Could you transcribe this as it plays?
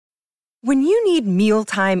When you need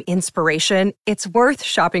mealtime inspiration, it's worth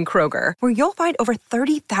shopping Kroger, where you'll find over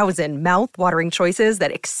 30,000 mouth-watering choices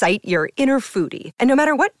that excite your inner foodie. And no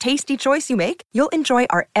matter what tasty choice you make, you'll enjoy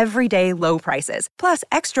our everyday low prices, plus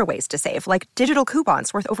extra ways to save, like digital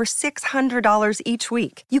coupons worth over $600 each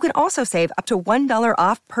week. You can also save up to $1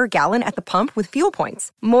 off per gallon at the pump with fuel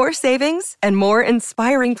points. More savings and more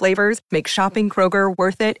inspiring flavors make shopping Kroger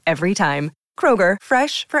worth it every time. Kroger,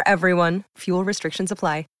 fresh for everyone. Fuel restrictions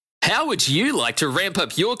apply. How would you like to ramp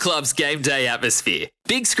up your club's game day atmosphere?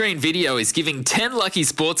 Big Screen Video is giving 10 lucky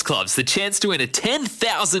sports clubs the chance to win a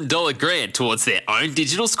 $10,000 grant towards their own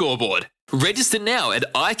digital scoreboard. Register now at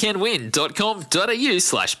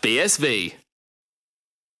iCanWin.com.au/BSV.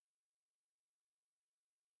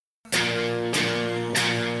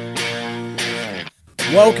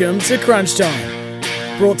 Welcome to Crunch Time,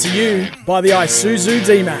 brought to you by the Isuzu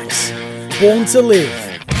D-Max. Born to live.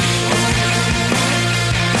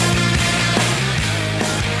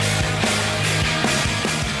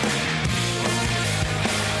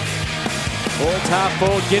 Ball's half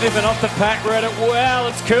forward, Ginnivan off the pack, read it well,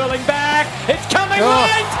 it's curling back, it's coming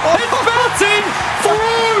late, it's bouncing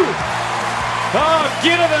through! Oh,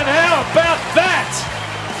 Ginnivan, how about that?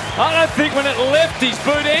 I don't think when it left his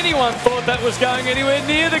boot anyone thought that was going anywhere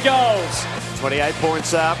near the goals. 28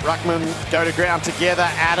 points up, Ruckman go to ground together,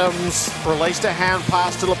 Adams released a hand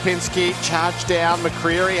pass to Lipinski, charged down,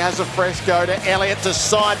 McCreary has a fresh go to Elliott to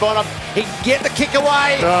side bottom, he can get the kick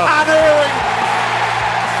away, unerring!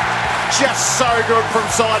 Just so good from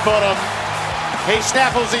side bottom. He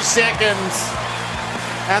snaffles his seconds.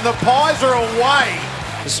 And the Pies are away.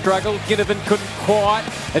 The struggle, Ginnivan couldn't quite.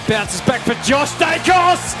 It bounces back for Josh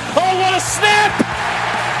Dacos. Oh, what a snap!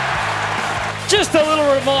 Just a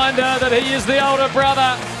little reminder that he is the older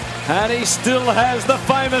brother. And he still has the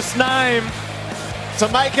famous name. To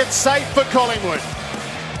make it safe for Collingwood.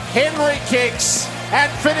 Henry kicks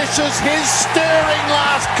and finishes his stirring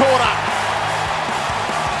last quarter.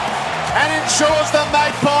 And ensures the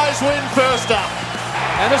Magpies win first up.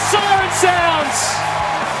 And the siren sounds.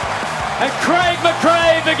 And Craig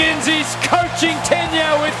McRae begins his coaching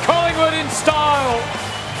tenure with Collingwood in style.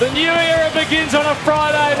 The new era begins on a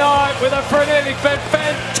Friday night with a frenetic but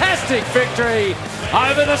fantastic victory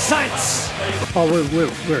over the Saints. Oh,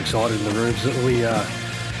 we're excited in the rooms that we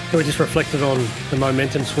just reflected on the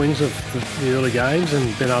momentum swings of the early games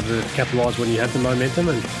and been able to capitalise when you have the momentum,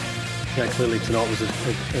 and clearly tonight was an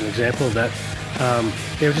example of that.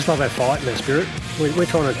 We just love our fight and our spirit. We're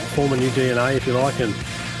trying to form a new DNA, if you like, and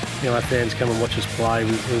our fans come and watch us play.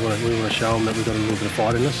 We want to show them that we've got a little bit of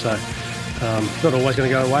fight in us. So it's not always going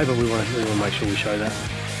to go away, but we want to make sure we show that.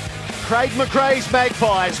 Craig McRae's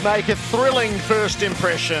Magpies make a thrilling first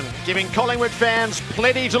impression, giving Collingwood fans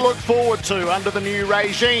plenty to look forward to under the new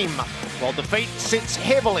regime, while defeat sits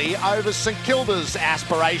heavily over St Kilda's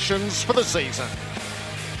aspirations for the season.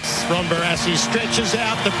 Ron Barassi stretches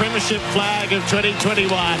out the premiership flag of 2021.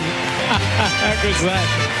 How good's that?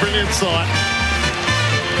 Brilliant sight.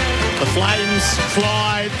 The flames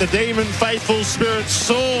fly, the Demon faithful spirits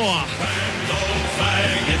soar.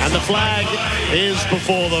 And the flag is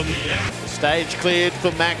before them. Stage cleared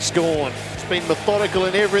for Max Gawn. He's been methodical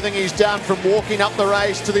in everything he's done, from walking up the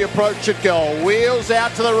race to the approach at goal. Wheels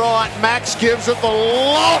out to the right. Max gives it the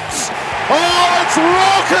lots. Oh, it's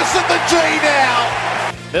raucous at the G now.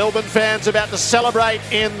 Melbourne fans about to celebrate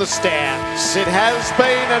in the stands. It has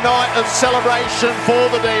been a night of celebration for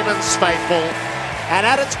the Demons faithful. And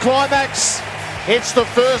at its climax, it's the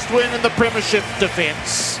first win in the premiership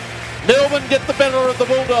defence. Melbourne get the better of the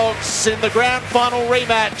Bulldogs in the grand final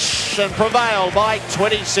rematch and prevail by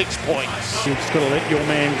 26 points. You've just got to let your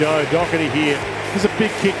man go. Doherty here. This is a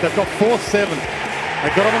big kick. They've got 4-7.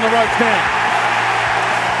 They've got him on the ropes now.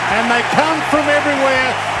 And they come from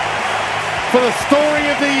everywhere for the story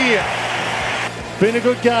of the year. Been a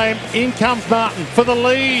good game. In comes Martin for the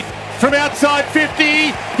lead. From outside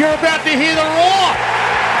 50, you're about to hear the roar.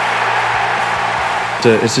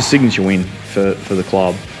 It's a signature win for the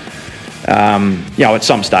club. At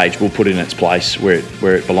some stage we'll put it in its place where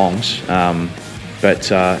it belongs.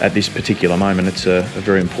 But at this particular moment, it's a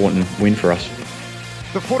very important win for us.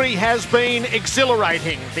 The footy has been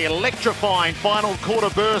exhilarating. The electrifying final quarter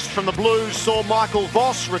burst from the Blues saw Michael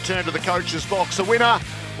Voss return to the coach's box a winner,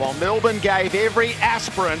 while Melbourne gave every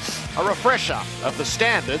aspirant a refresher of the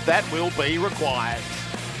standard that will be required.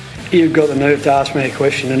 You've got the nerve to ask me a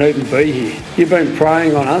question and even be here. You've been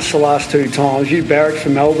preying on us the last two times. You barracked for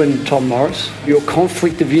Melbourne, Tom Morris. Your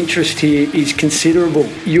conflict of interest here is considerable.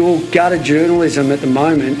 Your gutter journalism at the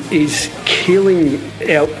moment is killing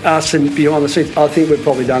us and behind the scenes. I think we've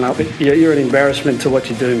probably done up. You're an embarrassment to what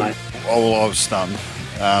you do, mate. Well, I was stunned.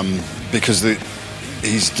 because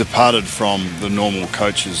he's departed from the normal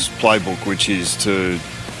coach's playbook, which is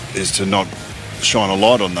to not shine a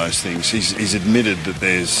light on those things. He's admitted that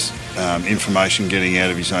there's information getting out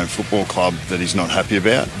of his own football club that he's not happy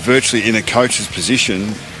about. Virtually in a coach's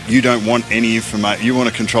position, you don't want any information. You want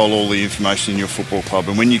to control all the information in your football club,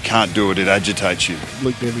 and when you can't do it, it agitates you.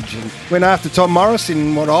 Luke Beveridge went after Tom Morris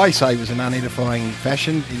in what I say was an unedifying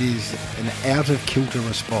fashion. It is an out-of-kilter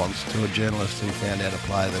response to a journalist who found out a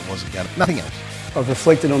player that wasn't going to... Nothing else. I've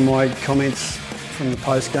reflected on my comments from the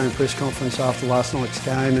post-game press conference after last night's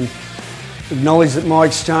game and acknowledged that my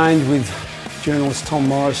exchange with journalist Tom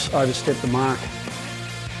Morris overstepped the mark.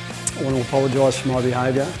 I want to apologise for my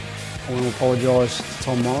behaviour. I want to apologise to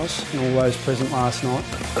Tom Morris and all those present last night.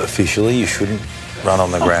 Officially, you shouldn't run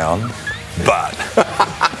on the ground, but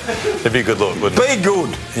it'd be a good look, wouldn't it? Be good.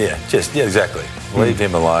 Yeah, exactly. Leave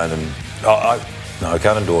him alone, and I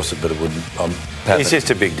can't endorse it, but it wouldn't. It's just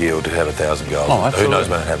a big deal to have 1,000 goals. Who knows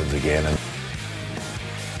when it happens again?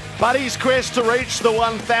 Buddy's quest to reach the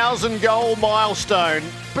 1,000 goal milestone.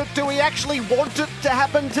 But do we actually want it to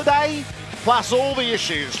happen today? Plus all the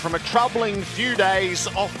issues from a troubling few days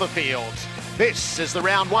off the field. This is the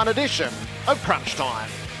round one edition of Crunch Time.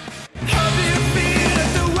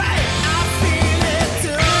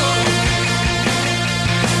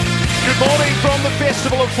 Good morning from the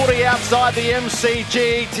Festival of Footy outside the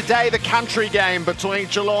MCG. Today the country game between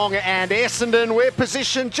Geelong and Essendon. We're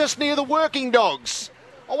positioned just near the working dogs.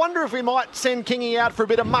 I wonder if we might send Kingy out for a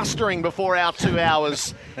bit of mustering before our 2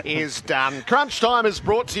 hours is done. Crunch Time is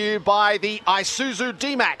brought to you by the Isuzu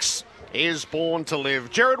D-Max. Is born to live.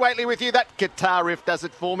 Jared Waitley with you. That guitar riff does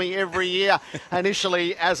it for me every year.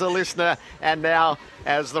 Initially as a listener and now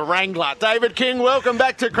as the wrangler. David King, welcome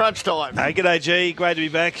back to Crunch Time. Hey, g'day, G. Great to be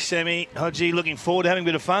back. Sammy, Hodgie, looking forward to having a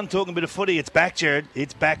bit of fun, talking a bit of footy. It's back, Jared.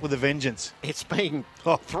 It's back with a vengeance. It's been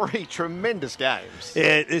 3 tremendous games.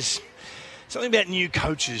 Yeah, there's something about new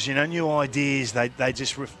coaches, new ideas. They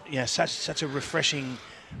just, such a refreshing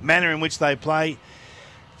manner in which they play.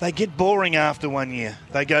 They get boring after 1 year.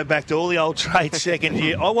 They go back to all the old trades second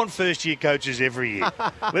year. I want first-year coaches every year.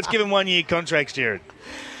 Let's give them 1 year contracts, Jared.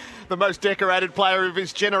 The most decorated player of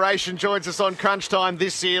his generation joins us on Crunch Time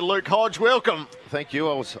this year. Luke Hodge, welcome. Thank you.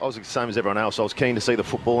 I was the same as everyone else. I was keen to see the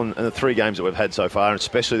football and the 3 games that we've had so far, and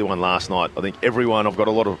especially the one last night. I think everyone, I've got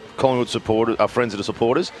a lot of Collingwood supporters, friends that are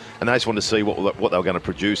supporters, and they just wanted to see what they were going to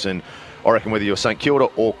produce. And I reckon whether you're St Kilda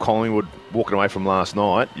or Collingwood walking away from last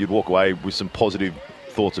night, you'd walk away with some positive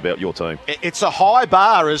thoughts about your team. It's a high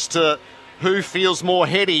bar as to who feels more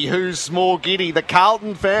heady, who's more giddy. The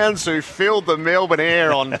Carlton fans who filled the Melbourne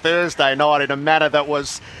Air on Thursday night in a manner that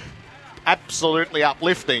was absolutely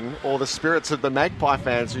uplifting, or the spirits of the Magpie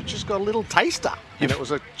fans who just got a little taster, and it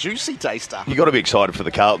was a juicy taster. You've got to be excited for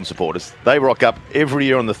the Carlton supporters. They rock up every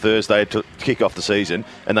year on the Thursday to kick off the season,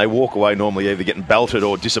 and they walk away normally either getting belted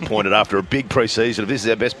or disappointed after a big pre-season. If this is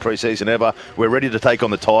our best pre-season ever, we're ready to take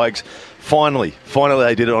on the Tigers. Finally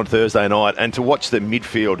they did it on Thursday night, and to watch the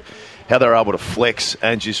midfield, how they were able to flex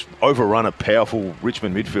and just overrun a powerful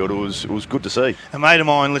Richmond midfield, it was good to see. A mate of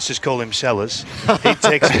mine, let's just call him Sellers, he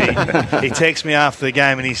texted me after the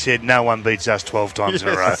game and he said, no one beats us 12 times in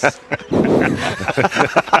a row.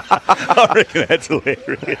 I reckon that's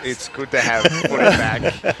hilarious. It's good to have put it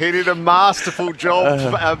back. He did a masterful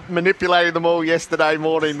job manipulating them all yesterday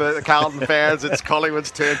morning, the Carlton fans. It's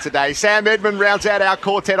Collingwood's turn today. Sam Edmund rounds out our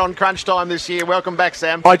quartet on Crunch Time this year. Welcome back,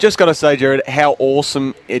 Sam. I just got to say, Jared, how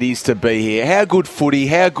awesome it is to be here. How good footy,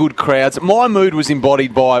 how good crowds. My mood was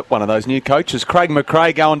embodied by one of those new coaches, Craig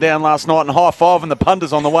McRae, going down last night and high-fiving the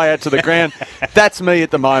punters on the way out to the ground. That's me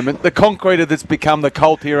at the moment. The concreter that's become the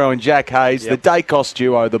cult hero in Jack Hayes, the Dacos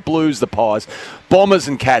duo, the Blues, the Pies, Bombers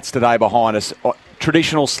and Cats today behind us.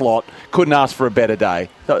 Traditional slot. Couldn't ask for a better day.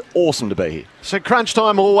 So awesome to be here. So Crunch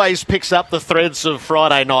Time always picks up the threads of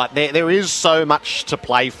Friday night. There is so much to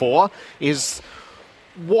play for.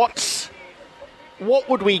 What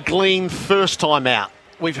would we glean first time out?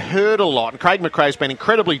 We've heard a lot, and Craig McRae's been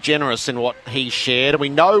incredibly generous in what he shared, and we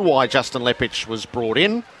know why Justin Lepich was brought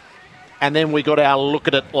in. And then we got our look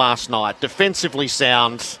at it last night. Defensively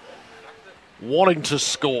sound, wanting to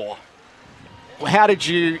score. How did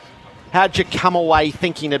you come away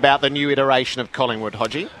thinking about the new iteration of Collingwood,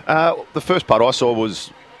 Hodgie? The first part I saw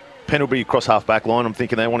was Pendlebury across half-back line. I'm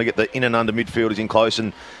thinking they want to get the in and under midfielders in close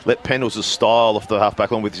and let Pendles' style off the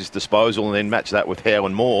half-back line with his disposal and then match that with Howe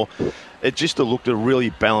and Moore. It just looked a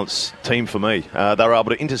really balanced team for me. They were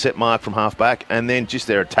able to intercept Mark from half-back and then just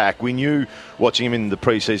their attack. We knew, watching him in the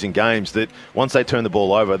pre-season games, that once they turned the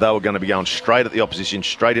ball over, they were going to be going straight at the opposition,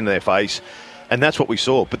 straight into their face. And that's what we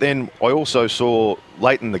saw. But then I also saw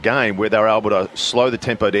late in the game where they were able to slow the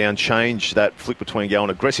tempo down, change that flick between going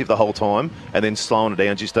aggressive the whole time and then slowing it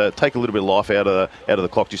down just to take a little bit of life out of the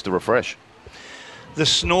clock just to refresh. The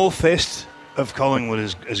snore fest of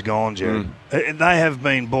Collingwood is gone, Jared. They have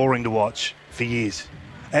been boring to watch for years.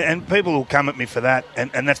 And people will come at me for that.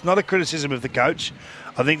 And that's not a criticism of the coach.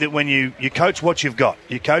 I think that when you coach what you've got,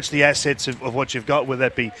 you coach the assets of what you've got, whether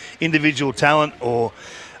that be individual talent or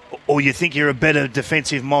you think you're a better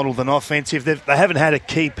defensive model than offensive. They haven't had a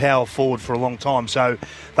key power forward for a long time, so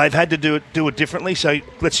they've had to do it differently. So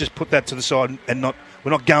let's just put that to the side and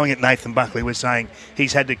we're not going at Nathan Buckley. We're saying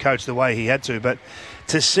he's had to coach the way he had to. But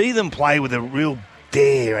to see them play with a real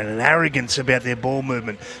dare and an arrogance about their ball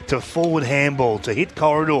movement, to forward handball, to hit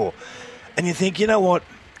corridor, and you think, you know what,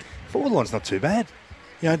 forward line's not too bad.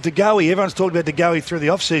 You know, De Goey, everyone's talked about De Goey through the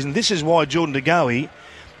off-season. This is why Jordan De Goey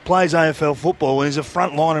plays AFL football and is a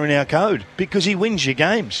front liner in our code, because he wins your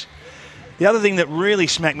games. The other thing that really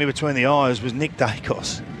smacked me between the eyes was Nick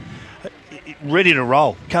Dacos. Ready to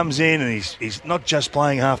roll. Comes in and he's not just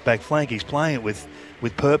playing half-back flank, he's playing it with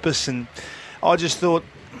purpose. And I just thought,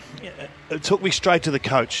 it took me straight to the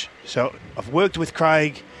coach. So I've worked with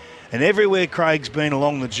Craig, and everywhere Craig's been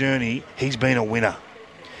along the journey, he's been a winner.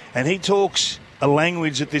 And he talks a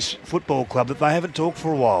language at this football club that they haven't talked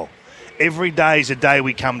for a while. Every day is a day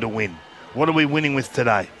we come to win. What are we winning with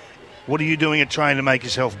today? What are you doing at training to make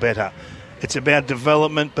yourself better? It's about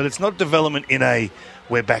development, but it's not development in a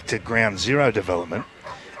we're back to ground zero development.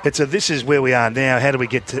 It's a this is where we are now. How do we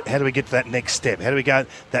get to that next step? How do we go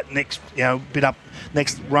that next bit up,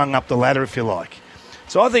 next rung up the ladder, if you like?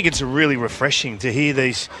 So I think it's really refreshing to hear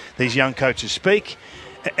these young coaches speak,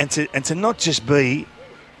 and to not just be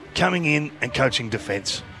coming in and coaching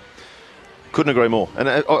defence. Couldn't agree more. And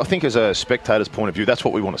I think as a spectator's point of view, that's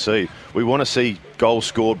what we want to see. We want to see goals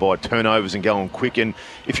scored by turnovers and going quick. And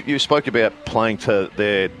if you spoke about playing to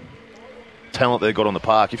their talent they've got on the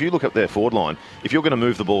park, if you look at their forward line, if you're going to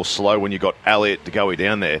move the ball slow when you've got Elliott, De Goey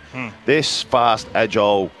down there, they're fast,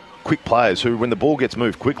 agile, quick players who, when the ball gets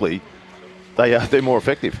moved quickly, they're more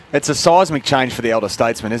effective. It's a seismic change for the elder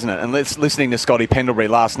statesman, isn't it? And listening to Scotty Pendlebury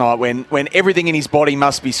last night, when everything in his body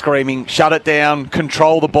must be screaming, shut it down,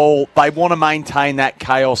 control the ball, they want to maintain that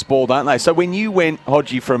chaos ball, don't they? So when you went,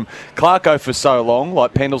 Hodgie, from Clarko for so long,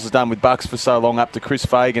 like Pendles has done with Bucks for so long, up to Chris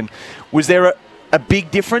Fagan, was there a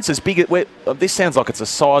big difference? This sounds like it's a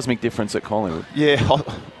seismic difference at Collingwood. Yeah,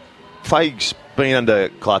 Fags been under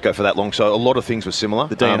Clarko for that long, so a lot of things were similar.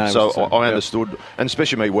 The DNA I understood, and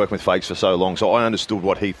especially me working with Fags for so long, so I understood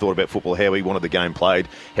what he thought about football, how he wanted the game played,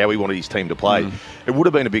 how he wanted his team to play. It would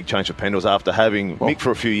have been a big change for Pendles after having Mick for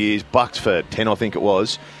a few years, Bucks for 10, I think it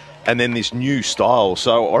was, and then this new style.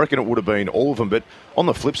 So I reckon it would have been all of them, but on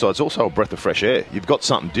the flip side, it's also a breath of fresh air. You've got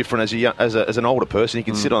something different as an older person. You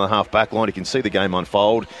can sit on the half-back line, you can see the game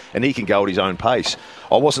unfold, and he can go at his own pace.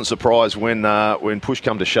 I wasn't surprised when push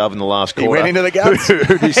come to shove in the last quarter. He went into the guns.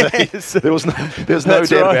 Who'd you say? There was no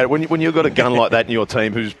doubt about it. When you've got a gun like that in your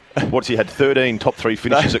team, he had 13 top 3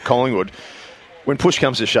 finishes at Collingwood. When push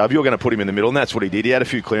comes to shove, you're going to put him in the middle, and that's what he did. He had a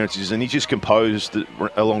few clearances, and he just composed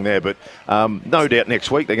along there. But no doubt next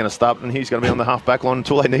week they're going to start, and he's going to be on the half-back line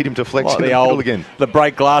until they need him to flex in the middle again. The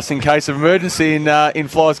break glass in case of emergency in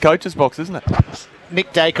Fly's coach's box, isn't it?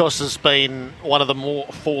 Nick Dacos has been one of the more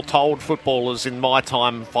foretold footballers in my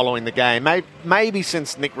time following the game, maybe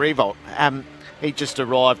since Nick Riewoldt. He just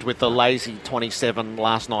arrived with a lazy 27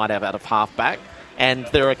 last night out of half-back. And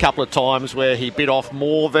there are a couple of times where he bit off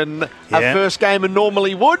more than a first gamer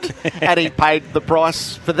normally would, and he paid the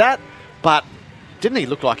price for that. But didn't he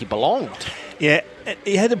look like he belonged? Yeah,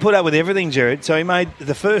 he had to put up with everything, Jared. So he made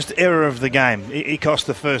the first error of the game. He cost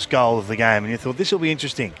the first goal of the game, and you thought, this will be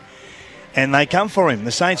interesting. And they come for him.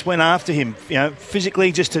 The Saints went after him,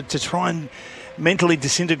 physically, just to try and mentally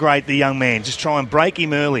disintegrate the young man, just try and break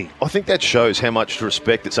him early. I think that shows how much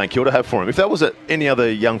respect that St Kilda have for him. If that was any other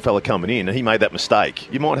young fella coming in and he made that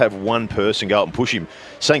mistake, you might have one person go up and push him.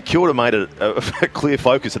 St Kilda made it a clear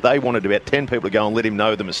focus that they wanted about 10 people to go and let him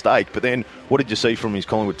know the mistake. But then what did you see from his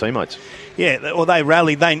Collingwood teammates? Yeah, well, they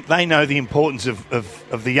rallied. They know the importance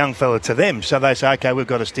of the young fella to them. So they say, OK, we've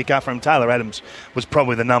got to stick up for him. Taylor Adams was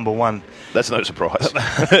probably the number one. That's no surprise.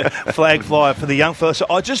 Flag flyer for the young fella. So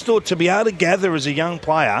I just thought to be able to gather as a young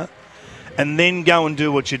player and then go and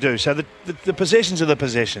do what you do. So the possessions are the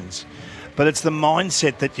possessions. But it's the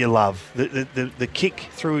mindset that you love, the kick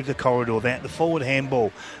through the corridor, the forward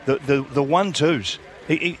handball, the 1-2s.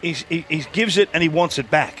 He gives it and he wants it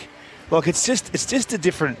back. Like it's just a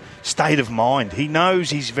different state of mind. He knows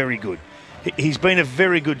he's very good. He's been a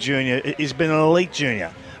very good junior. He's been an elite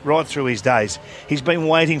junior. right through his days, he's been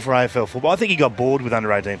waiting for AFL football. I think he got bored with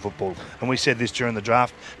under-18 football, and we said this during the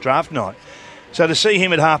draft night. So to see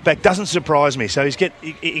him at halfback doesn't surprise me. So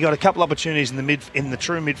he got a couple opportunities in the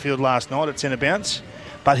true midfield last night at centre bounce,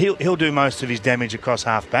 but he'll do most of his damage across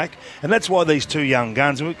halfback, and that's why these two young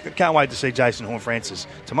guns. And we can't wait to see Jason Horne-Francis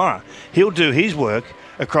tomorrow. He'll do his work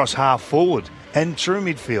across half forward and true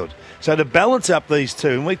midfield. So to balance up these two,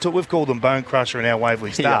 and we've called them Bone Crusher and our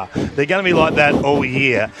Waverley Star. Yeah. They're going to be like that all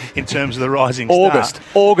year in terms of the rising star.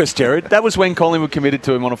 August, Jared. That was when Collingwood committed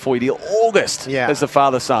to him on a 4-year deal. August, as the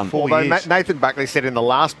father-son. Although Nathan Buckley said in the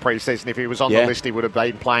last pre-season, if he was on the list, he would have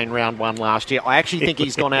been playing round one last year. I actually think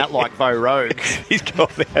he's gone out like Vo Rogue. He's gone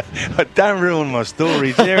out. Don't ruin my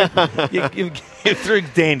story, Jared. you threw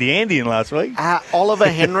Dandy Andy in last week. Oliver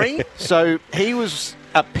Henry. So he was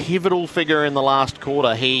a pivotal figure in the last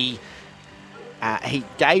quarter. He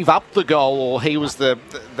gave up the goal, or he was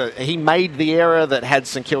he made the error that had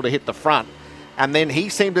St Kilda hit the front, and then he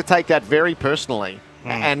seemed to take that very personally,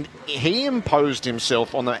 and he imposed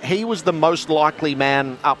himself on he was the most likely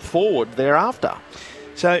man up forward thereafter.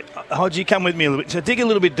 So, Hodgie, come with me a little bit. So dig a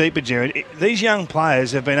little bit deeper, Jared. These young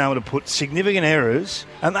players have been able to put significant errors,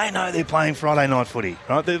 and they know they're playing Friday night footy,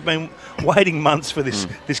 right? They've been waiting months for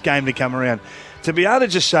this game to come around. To be able to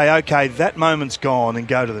just say, okay, that moment's gone and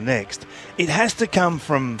go to the next, it has to come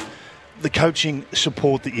from the coaching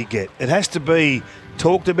support that you get. It has to be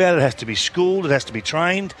talked about, it has to be schooled, it has to be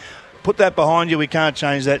trained. Put that behind you, we can't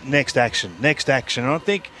change that. Next action. And I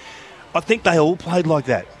think they all played like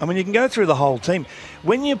that. I mean, you can go through the whole team.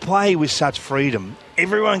 When you play with such freedom,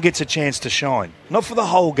 everyone gets a chance to shine. Not for the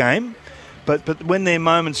whole game, but when their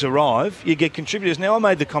moments arrive, you get contributors. Now, I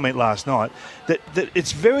made the comment last night that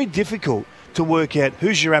it's very difficult to work out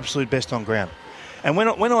who's your absolute best on ground. And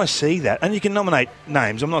when I see that, and you can nominate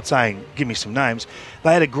names, I'm not saying give me some names,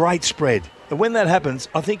 they had a great spread. And when that happens,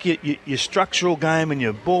 I think your structural game and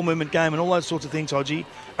your ball movement game and all those sorts of things, Hodgie,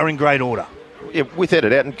 are in great order. Yeah, without a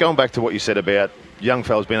doubt, and going back to what you said about young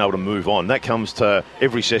fellas being able to move on, that comes to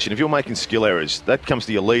every session. If you're making skill errors, that comes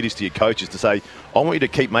to your leaders, to your coaches, to say, I want you to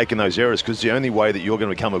keep making those errors because it's the only way that you're going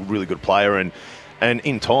to become a really good player, and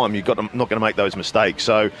in time, you're not going to make those mistakes.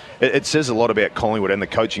 So it says a lot about Collingwood and the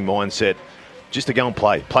coaching mindset just to go and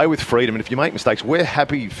play with freedom. And if you make mistakes, we're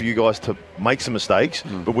happy for you guys to make some mistakes,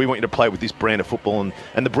 but we want you to play with this brand of football,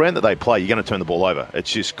 and the brand that they play, you're going to turn the ball over.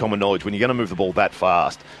 It's just common knowledge. When you're going to move the ball that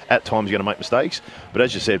fast, at times you're going to make mistakes. But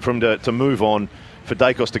as you said, for him to move on, for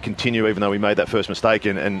Daicos to continue even though he made that first mistake,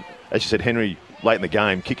 and as you said, Henry late in the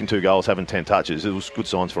game, kicking 2 goals, having 10 touches, it was good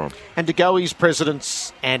signs for him. And to go his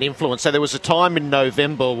presence and influence. So there was a time in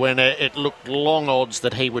November when it looked long odds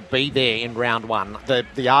that he would be there in round one.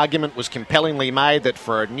 The argument was compellingly made that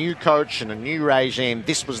for a new coach and a new regime,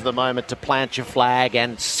 this was the moment to plant your flag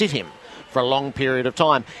and sit him for a long period of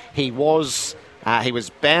time. He was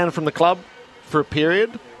banned from the club for a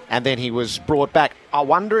period, and then he was brought back. I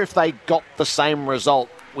wonder if they got the same result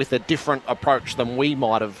with a different approach than we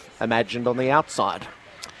might have imagined on the outside.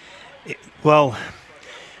 Well,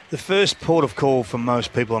 the first port of call for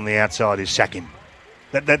most people on the outside is sack him.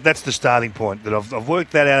 That's the starting point. That I've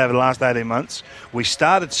worked that out over the last 18 months. We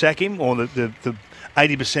started sack him, or the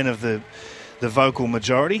 80% of the vocal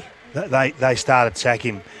majority, they started sack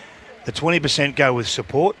him. The 20% go with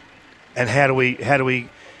support, and how do we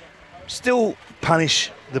still punish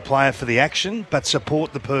the player for the action, but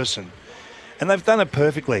support the person? And they've done it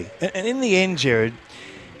perfectly. And in the end, Jared,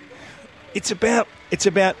 it's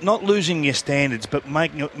about not losing your standards, but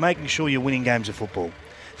making sure you're winning games of football.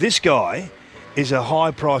 This guy is a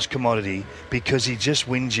high-priced commodity because he just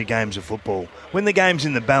wins your games of football. When the game's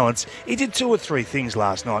in the balance, he did 2 or 3 things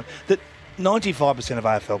last night that 95% of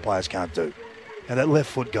AFL players can't do. And that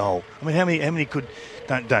left foot goal. I mean, how many could...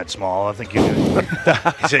 Don't smile. I think you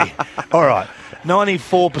do. See, all right.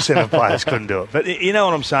 94% of players couldn't do it. But you know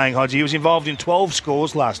what I'm saying, Hodgie? He was involved in 12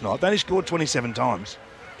 scores last night. They only scored 27 times.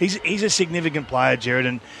 He's a significant player,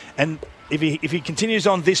 Jared. And if he continues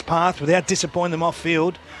on this path without disappointing them off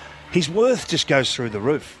field, his worth just goes through the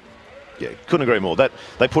roof. Yeah, couldn't agree more. That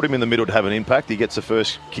they put him in the middle to have an impact. He gets the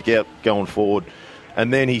first kick out going forward,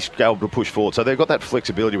 and then he's able to push forward. So they've got that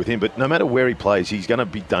flexibility with him. But no matter where he plays, he's going to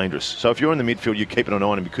be dangerous. So if you're in the midfield, you're keeping an eye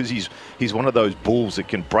on him because he's one of those bulls that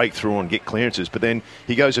can break through and get clearances. But then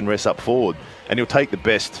he goes and rests up forward, and he'll take the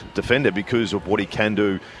best defender because of what he can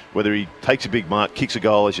do, whether he takes a big mark, kicks a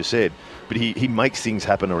goal, as you said. But he makes things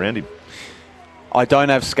happen around him. I don't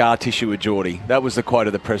have scar tissue with Geordie. That was the quote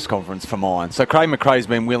of the press conference for mine. So Craig McRae's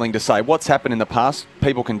been willing to say what's happened in the past.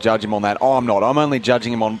 People can judge him on that. I'm not. I'm only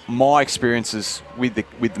judging him on my experiences with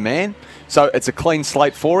the man. So it's a clean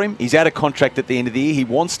slate for him. He's out of contract at the end of the year. He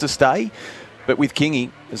wants to stay. But with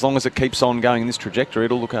Kingy, as long as it keeps on going in this trajectory,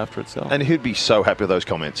 it'll look after itself. And he'd be so happy with those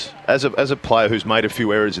comments. As a player who's made a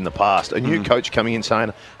few errors in the past, a new coach coming in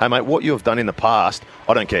saying, hey, mate, what you have done in the past,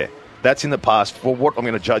 I don't care. That's in the past. For what I'm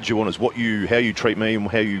going to judge you on is how you treat me and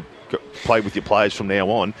how you play with your players from now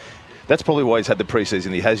on. That's probably why he's had the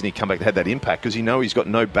pre-season he has, and he come back and had that impact, because he's got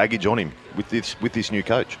no baggage on him with this new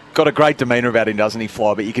coach. Got a great demeanour about him, doesn't he,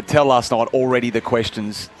 Fly? But you could tell last night already the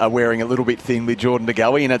questions are wearing a little bit thin with Jordan De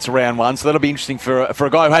Goey, and it's round one, so that'll be interesting for a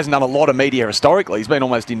guy who hasn't done a lot of media historically. He's been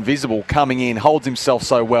almost invisible, coming in, holds himself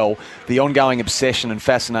so well. The ongoing obsession and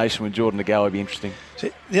fascination with Jordan De Goey will be interesting. So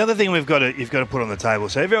the other thing you've got to put on the table,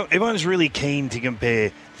 so everyone's really keen to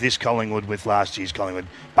compare this Collingwood with last year's Collingwood,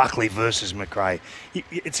 Buckley versus McRae.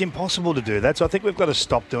 It's impossible to do that, so I think we've got to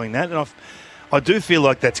stop doing that. And I do feel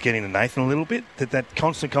like that's getting to Nathan a little bit, that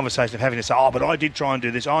constant conversation of having to say, oh, but I did try and do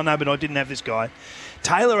this. Oh, no, but I didn't have this guy.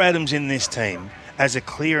 Taylor Adams in this team as a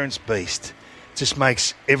clearance beast just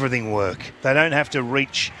makes everything work. They don't have to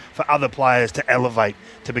reach for other players to elevate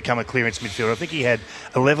to become a clearance midfielder. I think he had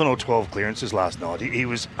 11 or 12 clearances last night. He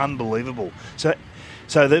was unbelievable.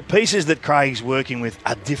 So the pieces that Craig's working with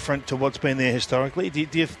are different to what's been there historically. Do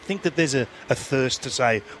you think that there's a thirst to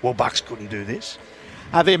say, well, Bucks couldn't do this?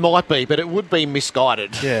 There might be, but it would be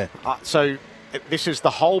misguided. Yeah. So this is the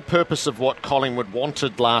whole purpose of what Collingwood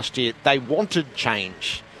wanted last year. They wanted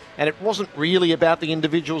change. And it wasn't really about the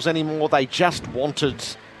individuals anymore. They just wanted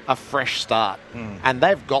a fresh start. And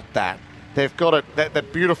they've got that. They've got it,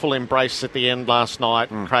 that beautiful embrace at the end last night,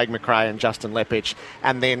 Craig McRae and Justin Lepich.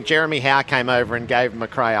 And then Jeremy Howe came over and gave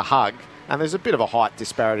McRae a hug. And there's a bit of a height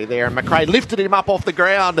disparity there. And McRae lifted him up off the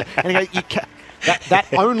ground. And that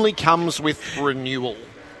only comes with renewal.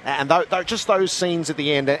 And just those scenes at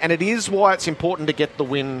the end. And it is why it's important to get the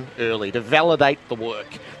win early, to validate the work.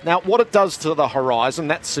 Now, what it does to the horizon,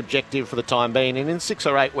 that's subjective for the time being. And in 6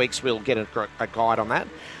 or 8 weeks, we'll get a guide on that.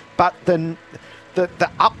 But the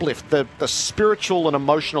uplift, the spiritual and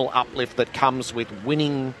emotional uplift that comes with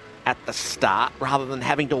winning at the start rather than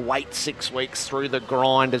having to wait 6 weeks through the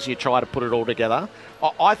grind as you try to put it all together,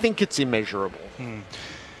 I think it's immeasurable.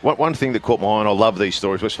 One thing that caught my eye, and I love these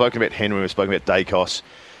stories, we've spoken about Henry, we've spoken about Dacos,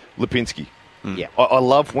 Lipinski. Yeah. I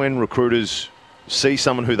love when recruiters see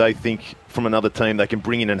someone who they think from another team they can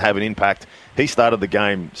bring in and have an impact. He started the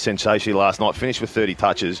game sensationally last night, finished with 30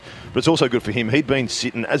 touches, but it's also good for him. He'd been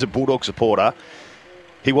sitting as a Bulldog supporter.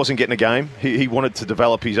 He wasn't getting a game. He wanted to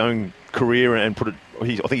develop his own career and put it, I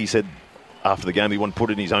think he said after the game he wanted to put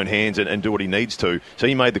it in his own hands and do what he needs to. So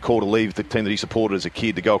he made the call to leave the team that he supported as a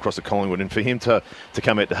kid to go across to Collingwood, and for him to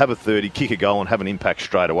come out, to have a 30, kick a goal and have an impact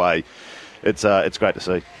straight away, it's great to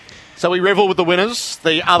see. So we revel with the winners.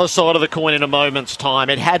 The other side of the coin in a moment's time.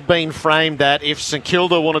 It had been framed that if St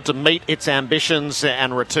Kilda wanted to meet its ambitions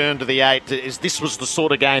and return to the 8, this was the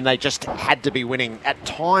sort of game they just had to be winning. At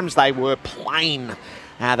times they were plain.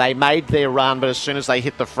 They made their run, but as soon as they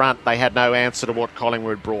hit the front, they had no answer to what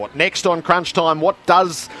Collingwood brought. Next on Crunch Time, what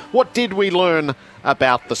did we learn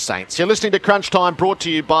about the Saints? You're listening to Crunch Time, brought to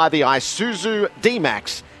you by the Isuzu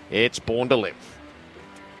D-Max. It's born to live.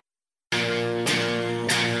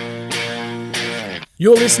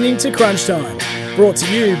 You're listening to Crunch Time, brought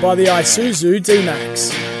to you by the Isuzu D-Max.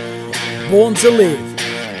 Born to live.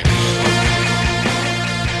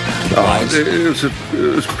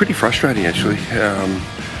 It was pretty frustrating, actually.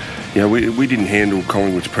 We didn't handle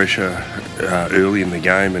Collingwood's pressure early in the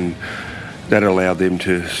game, and that allowed them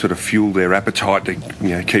to sort of fuel their appetite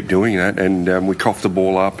to keep doing that. And we coughed the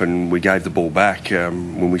ball up and we gave the ball back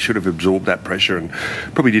when we should have absorbed that pressure and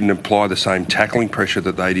probably didn't apply the same tackling pressure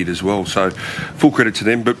that they did as well. So full credit to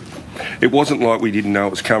them. But it wasn't like we didn't know it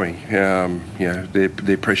was coming.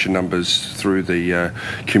 Their pressure numbers through the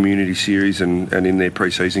community series and in their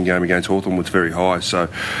pre-season game against Hawthorn was very high.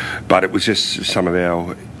 But it was just some of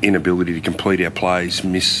our inability to complete our plays,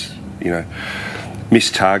 missed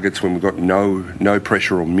targets when we've got no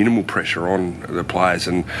pressure or minimal pressure on the players,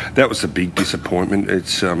 and that was a big disappointment.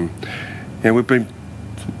 It's we've been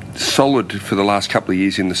solid for the last couple of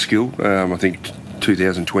years in the skill. I think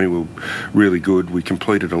 2020 we were really good. We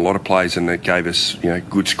completed a lot of plays and that gave us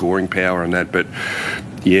good scoring power and that, but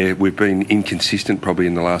we've been inconsistent probably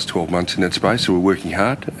in the last 12 months in that space, so we're working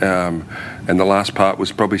hard. And the last part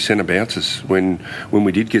was probably centre bounces when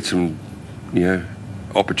we did get some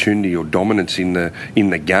opportunity or dominance in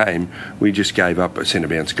the game, we just gave up a centre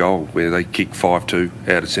bounce goal where they kicked 5-2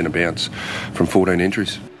 out of centre bounce from 14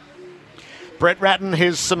 entries. Brett Ratton,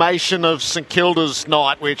 his summation of St Kilda's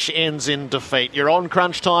night, which ends in defeat. You're on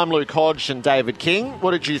Crunch Time, Luke Hodge and David King.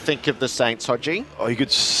 What did you think of the Saints, Hodgie? You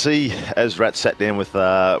could see as Rat sat down with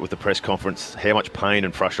the press conference how much pain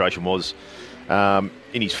and frustration was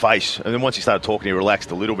in his face. And then once he started talking, he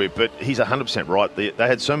relaxed a little bit. But he's 100% right. They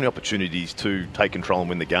had so many opportunities to take control and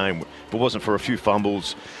win the game. If it wasn't for a few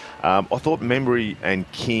fumbles, I thought Membry and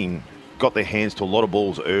King got their hands to a lot of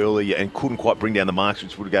balls early and couldn't quite bring down the marks,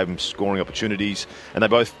 which would have gave them scoring opportunities. And they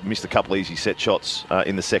both missed a couple easy set shots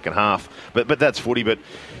in the second half. But that's footy. But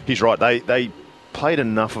he's right. They played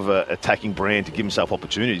enough of an attacking brand to give himself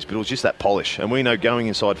opportunities, but it was just that polish. And we know going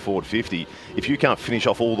inside forward 50, if you can't finish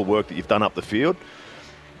off all the work that you've done up the field,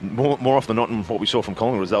 more often than not, and what we saw from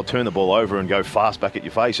Collingwood is they'll turn the ball over and go fast back at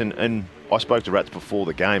your face. And I spoke to Rats before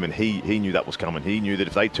the game, and he knew that was coming. He knew that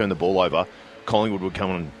if they turned the ball over, Collingwood would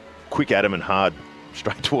come on quick at him and hard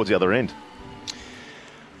straight towards the other end.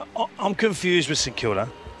 I'm confused with St Kilda,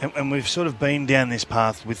 and we've sort of been down this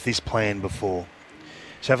path with this plan before.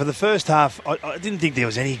 So for the first half, I didn't think there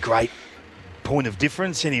was any great point of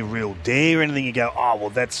difference, any real dare, anything you go, oh, well,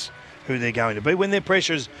 that's who they're going to be. When their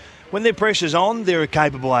pressure's on, they're a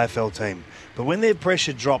capable AFL team. But when their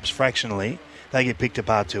pressure drops fractionally, they get picked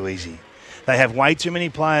apart too easy. They have way too many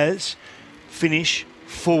players finish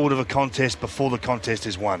forward of a contest before the contest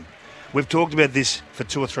is won. We've talked about this for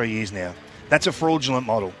 2 or 3 years now. That's a fraudulent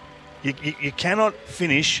model. You cannot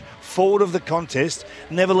finish forward of the contest,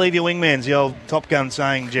 never leave your wingmans, the old Top Gun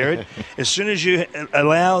saying, Jared. As soon as you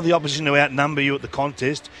allow the opposition to outnumber you at the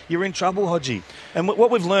contest, you're in trouble, Hodgie. And what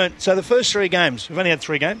we've learned, so the first 3 games, we've only had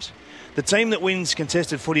 3 games. The team that wins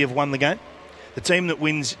contested footy have won the game. The team that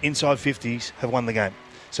wins inside 50s have won the game.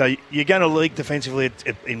 So you're going to leak defensively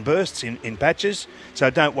in bursts, in patches, so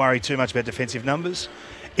don't worry too much about defensive numbers.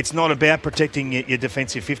 It's not about protecting your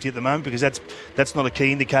defensive 50 at the moment because that's not a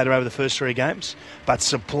key indicator over the first 3 games. But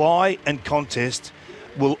supply and contest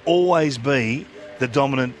will always be the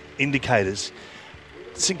dominant indicators.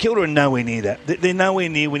 St Kilda are nowhere near that. They're nowhere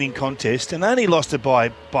near winning contest and only lost it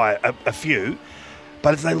by a few.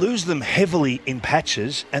 But if they lose them heavily in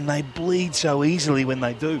patches and they bleed so easily when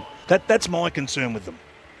they do, that's my concern with them.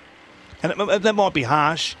 And that might be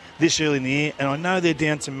harsh this early in the year, and I know they're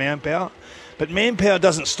down to manpower. But manpower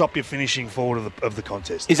doesn't stop you finishing forward of the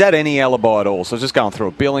contest. Is that any alibi at all? So just going through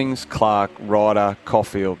it, Billings, Clark, Ryder,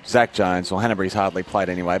 Caulfield, Zach Jones, well, Hanbury's hardly played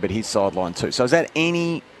anyway, but he's sidelined too. So is that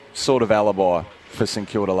any sort of alibi for St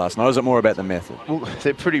Kilda last night, or is it more about the method? Well,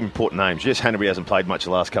 they're pretty important names. Yes, Hanbury hasn't played much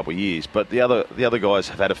the last couple of years, but the other guys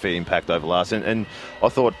have had a fair impact over the last. And I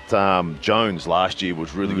thought Jones last year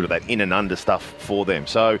was really good at that in and under stuff for them.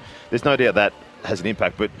 So there's no doubt that has an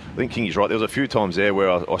impact, but I think Kingy's right. There was a few times there where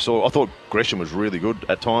I thought Gresham was really good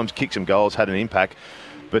at times, kicked some goals, had an impact,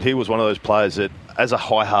 but he was one of those players that, as a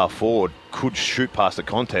high half forward, could shoot past the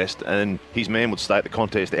contest, and his man would stay at the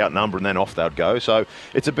contest, outnumber, and then off they'd go. So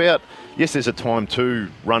it's about, yes, there's a time to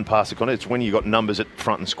run past the contest. It's when you got numbers at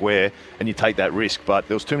front and square, and you take that risk. But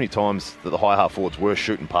there was too many times that the high half forwards were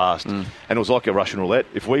shooting past, and it was like a Russian roulette.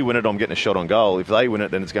 If we win it, I'm getting a shot on goal. If they win it,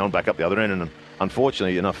 then it's going back up the other end, and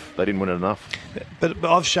unfortunately enough, they didn't win it enough. But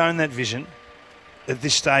I've shown that vision at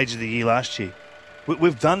this stage of the year last year.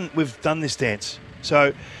 We've done this dance.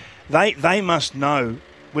 So they must know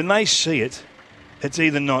when they see it. It's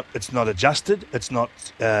not adjusted. It's not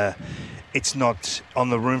on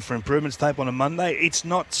the room for improvements tape on a Monday. It's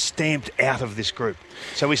not stamped out of this group.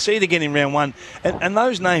 So we see it again in round 1, and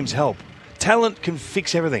those names help. Talent can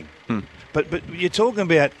fix everything. But you're talking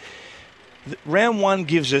about round 1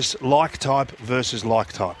 gives us like type versus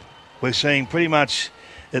like type. We're seeing pretty much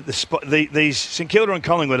at the spot. These St Kilda and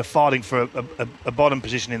Collingwood are fighting for a bottom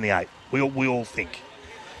position in the 8. We all think.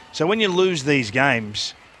 So when you lose these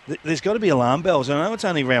games, there's got to be alarm bells. I know it's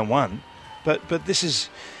only round 1, but this is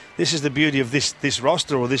the beauty of this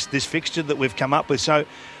roster or this fixture that we've come up with. So,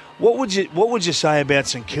 what would you say about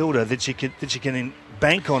St Kilda that you can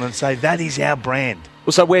bank on and say that is our brand?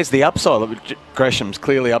 Well, so where's the upside? Gresham's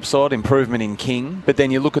clearly upside, improvement in King, but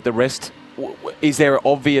then you look at the rest. Is there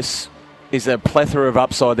a plethora of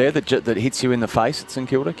upside there that hits you in the face at St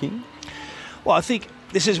Kilda, King? Well, I think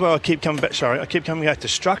this is where I keep coming back. Sorry, I keep coming back to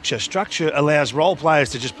structure. Structure allows role players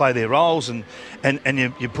to just play their roles, and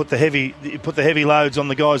you put the heavy loads on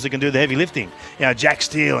the guys that can do the heavy lifting. You know, Jack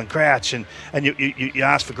Steele and Crouch, and you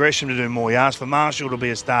ask for Gresham to do more. You ask for Marshall to be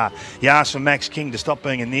a star. You ask for Max King to stop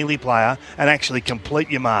being a nearly player and actually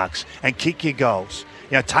complete your marks and kick your goals.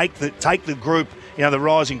 You know, take the group. You know, the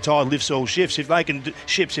rising tide lifts all ships. If they can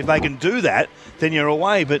do that, then you're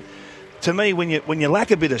away. But to me, when you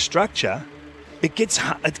lack a bit of structure, it gets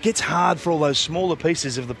hard for all those smaller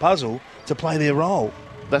pieces of the puzzle to play their role.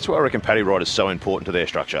 That's why I reckon Paddy Wright is so important to their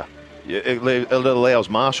structure. It allows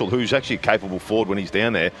Marshall, who's actually capable forward when he's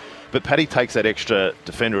down there, but Paddy takes that extra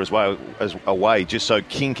defender as well as away, just so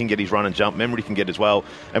King can get his run and jump, Memory can get as well,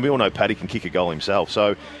 and we all know Paddy can kick a goal himself.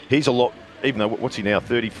 So he's a lot even though, what's he now,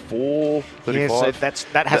 34, 35? Yes,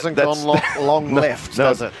 that hasn't gone long left,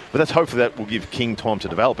 does it? But that's hopefully that will give King time to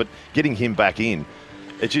develop. But getting him back in,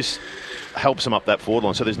 it just helps him up that forward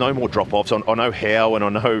line. So there's no more drop-offs. I know Howe and I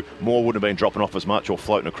know Moore wouldn't have been dropping off as much or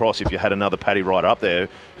floating across if you had another Paddy Ryder up there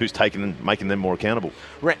who's making them more accountable.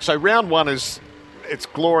 So round one it's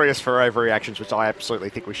glorious for overreactions, which I absolutely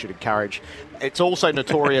think we should encourage. It's also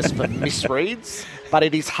notorious for misreads, but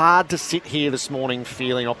it is hard to sit here this morning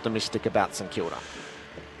feeling optimistic about St Kilda.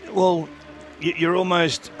 Well, you're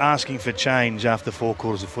almost asking for change after 4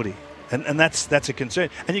 quarters of footy. And that's a concern.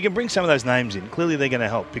 And you can bring some of those names in. Clearly they're going to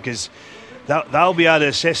help because they'll be able to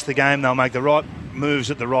assess the game. They'll make the right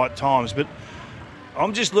moves at the right times. But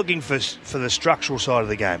I'm just looking for the structural side of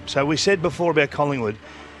the game. So we said before about Collingwood,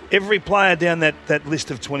 every player down that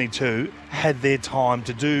list of 22 had their time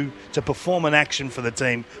to perform an action for the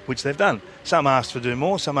team, which they've done. Some asked to do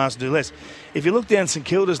more, some asked to do less. If you look down St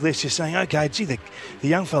Kilda's list, you're saying, okay, gee, the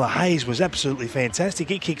young fella Hayes was absolutely fantastic.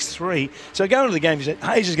 He kicks 3. So going into the game, you said,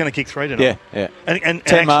 Hayes is going to kick 3 tonight. Yeah. And 10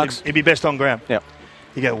 actually, marks. He'd be best on ground. Yeah.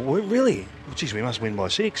 You go, well, really? Well, geez, we must win by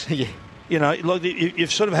 6. Yeah. You know, like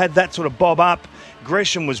you've sort of had that sort of bob up.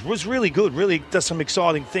 Gresham was really good, really does some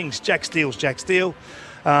exciting things. Jack Steele's Jack Steele.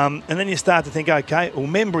 And then you start to think, okay, well,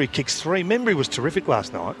 Membry kicks 3. Membry was terrific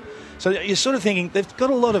last night. So you're sort of thinking they've got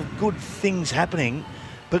a lot of good things happening,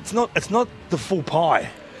 but it's not the full pie.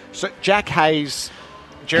 So Jack Hayes,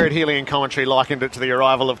 Jared Healy in commentary likened it to the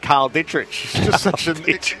arrival of Carl Dittrich. It's just such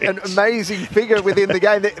an amazing figure within the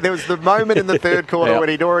game. There was the moment in the third quarter when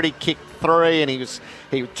he'd already kicked 3 and he was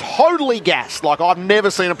totally gassed. Like, I've never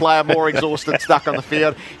seen a player more exhausted stuck on the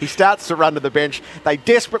field. He starts to run to the bench. They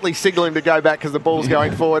desperately signal him to go back because the ball's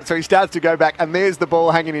going forward. So he starts to go back and there's the ball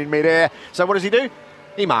hanging in midair. So what does he do?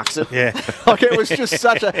 He marks it. Yeah. Like, it was just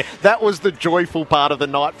that was the joyful part of the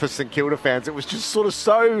night for St Kilda fans. It was just sort of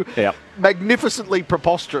so magnificently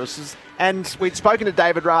preposterous. And we'd spoken to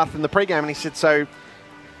David Rath in the pre-game and he said, so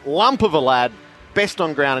lump of a lad, best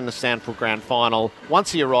on ground in the Stanford Grand Final.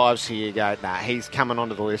 Once he arrives here, you go, nah, he's coming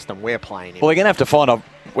onto the list and we're playing him. Well, they're going to have to find out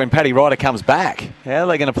when Paddy Ryder comes back. How are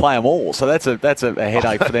they going to play them all? So that's a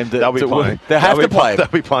headache for them to They'll be playing. They'll have to play. They'll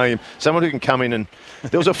be playing him. Someone who can come in and...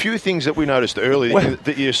 There was a few things that we noticed early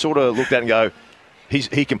that you sort of looked at and go,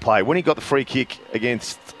 he can play. When he got the free kick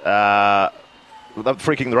against...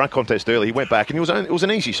 free kick in the run contest early, he went back and it was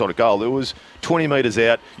an easy sort of goal. It was 20 metres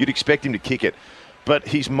out. You'd expect him to kick it. But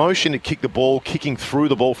his motion to kick the ball, kicking through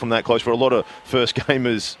the ball from that close, where a lot of first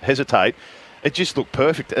gamers hesitate, it just looked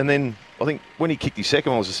perfect. And then I think when he kicked his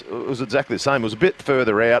second one, it was exactly the same. It was a bit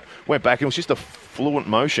further out, went back, and it was just a fluent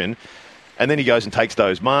motion. And then he goes and takes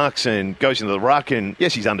those marks and goes into the ruck. And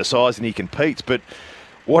yes, he's undersized and he competes. But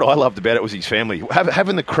what I loved about it was his family.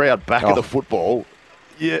 Having the crowd back at the football,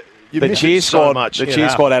 The cheer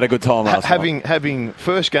squad had a good time last night. Having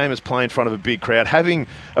first gamers play in front of a big crowd, having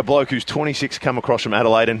a bloke who's 26 come across from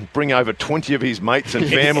Adelaide and bring over 20 of his mates and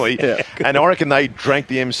family, and I reckon they drank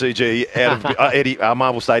the MCG out of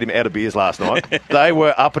Marvel Stadium out of beers last night. They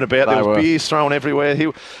were up and about. There was beers thrown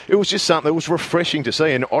everywhere. It was just something that was refreshing to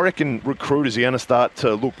see, and I reckon recruiters are going to start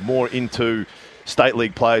to look more into state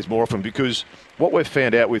league players more often, because what we've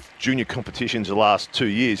found out with junior competitions the last 2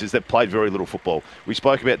 years is they've played very little football. We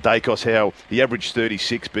spoke about Dacos, how he averaged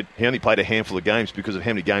 36, but he only played a handful of games because of how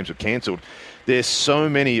many games were cancelled. There's so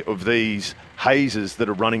many of these hazes that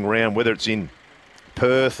are running around, whether it's in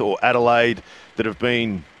Perth or Adelaide, that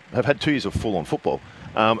have had 2 years of full-on football.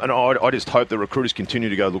 And I just hope the recruiters continue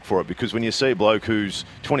to go look for it, because when you see a bloke who's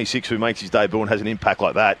 26 who makes his debut and has an impact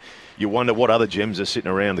like that, you wonder what other gems are sitting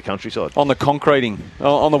around the countryside. On the concreting,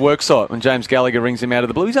 on the work site, when James Gallagher rings him out of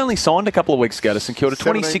the blue. He's only signed a couple of weeks ago to St Kilda,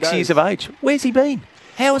 26 years of age. Where's he been?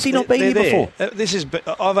 How has he not been here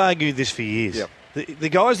before? I've argued this for years. Yep. The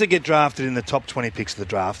guys that get drafted in the top 20 picks of the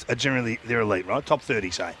draft are generally, they're elite, right? Top 30,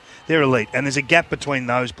 say. They're elite. And there's a gap between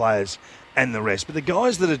those players and the rest. But the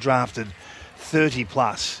guys that are drafted 30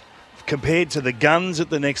 plus, compared to the guns at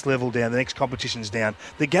the next level down, the next competitions down,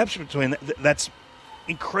 the gaps between that's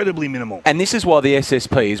incredibly minimal. And this is why the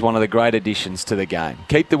SSP is one of the great additions to the game.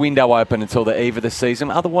 Keep the window open until the eve of the season.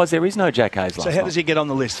 Otherwise, there is no Jack Hayes last night. So how does he get on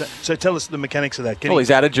the list? So tell us the mechanics of that.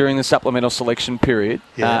 He's added during the supplemental selection period,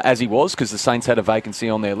 as he was, because the Saints had a vacancy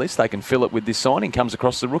on their list. They can fill it with this signing. Comes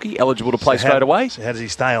across the rookie, eligible to play straight away. So how does he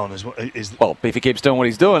stay on? Well, if he keeps doing what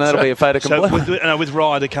he's doing, that'll be a fait accompli. So with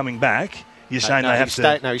Ryder coming back, you're saying they have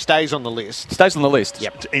to... he stays on the list. Stays on the list.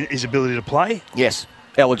 Yep. His ability to play? Yes.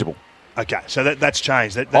 Eligible. Okay, so that's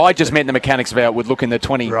changed. I just meant the mechanics about would look in the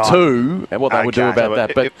 22 and what they would do about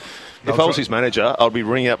that. But if I was his manager, I'd be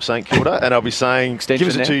ringing up St Kilda and I'd be saying, give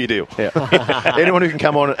us a 2-year deal. Yeah. Anyone who can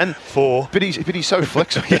come on and 4. But he's so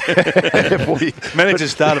flexible. Manager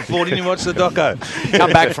started 4. Didn't you watch the doco?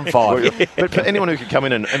 Come back from 5. But for anyone who can come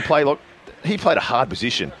in and play, like, he played a hard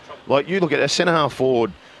position. Like, you look at a centre-half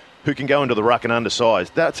forward who can go into the ruck and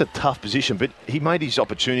undersized. That's a tough position, but he made his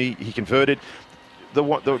opportunity. He converted.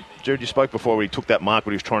 Jared, you spoke before where he took that mark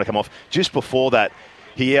when he was trying to come off. Just before that,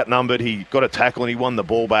 he outnumbered, he got a tackle and he won the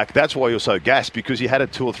ball back. That's why he was so gassed, because he had a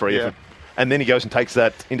 2 or 3 effort. And then he goes and takes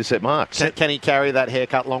that intercept mark. Can he carry that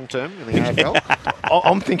haircut long term in the AFL?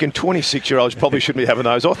 I'm thinking 26-year-olds probably shouldn't be having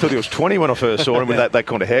those. I thought he was 20 when I first saw him with that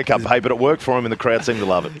kind of haircut. Hey, but it worked for him and the crowd seemed to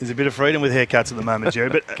love it. There's a bit of freedom with haircuts at the moment, Jerry.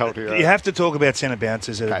 But you have to talk about centre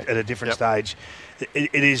bounces at a different stage.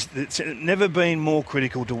 It's never been more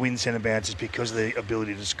critical to win centre bounces because of the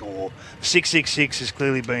ability to score. 666 has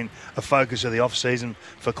clearly been a focus of the off-season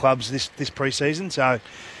for clubs this pre-season. So,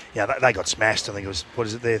 yeah, they got smashed. I think it was,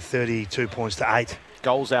 32 points to 8.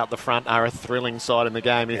 Goals out the front are a thrilling side in the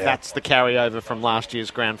game. If that's the carryover from last year's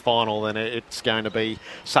grand final, then it's going to be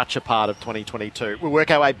such a part of 2022. We'll work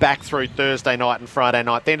our way back through Thursday night and Friday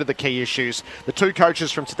night. Then to the key issues. The 2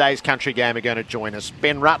 coaches from today's country game are going to join us.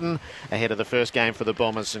 Ben Rutten, ahead of the first game for the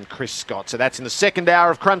Bombers, and Chris Scott. So that's in the second hour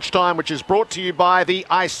of Crunch Time, which is brought to you by the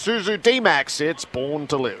Isuzu D-Max. It's born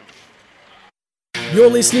to live. You're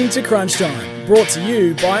listening to Crunch Time, brought to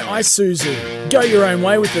you by Isuzu. Go your own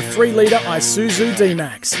way with the 3-litre Isuzu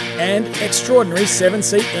D-Max and extraordinary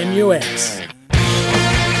 7-seat MUX.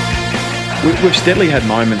 We've steadily had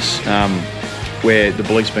moments where the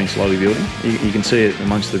belief's been slowly building. You can see it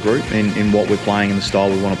amongst the group in what we're playing and the style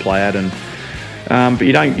we want to play at. But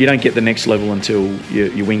you don't get the next level until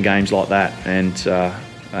you win games like that. And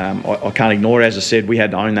I can't ignore it. As I said, we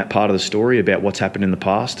had to own that part of the story about what's happened in the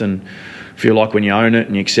past, and feel like when you own it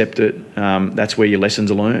and you accept it, that's where your lessons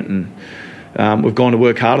are learnt. And we've gone to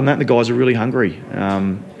work hard on that. And the guys are really hungry,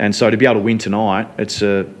 and so to be able to win tonight, it's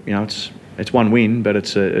one win, but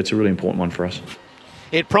it's a really important one for us.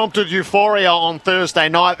 It prompted euphoria on Thursday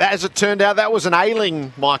night. As it turned out, that was an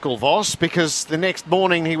ailing Michael Voss, because the next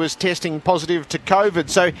morning he was testing positive to COVID.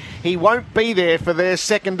 So he won't be there for their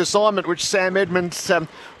second assignment, which Sam Edmonds,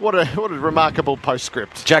 what a remarkable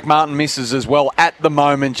postscript. Jack Martin misses as well at the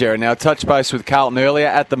moment, Jared. Now, touch base with Carlton earlier.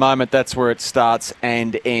 At the moment, that's where it starts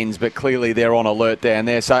and ends, but clearly they're on alert down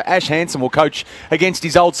there. So Ash Hansen will coach against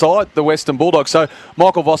his old side, the Western Bulldogs. So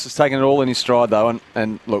Michael Voss has taken it all in his stride, though,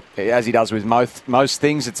 and look, as he does with most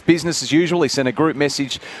things, it's business as usual. He sent a group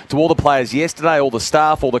message to all the players yesterday, all the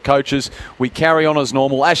staff, all the coaches. We carry on as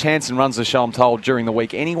normal. Ash Hansen runs the show, I'm told, during the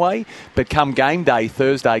week anyway, but come game day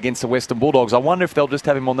Thursday against the Western Bulldogs, I wonder if they'll just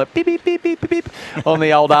have him on the beep, beep, beep, beep, beep, on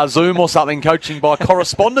the old Zoom or something, coaching by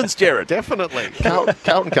correspondence, Jared. Definitely.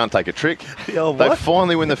 Carlton can't take a trick. They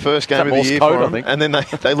finally win the first game of the year for them, and then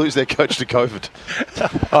they lose their coach to COVID.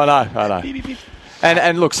 I know. Beep, beep, beep.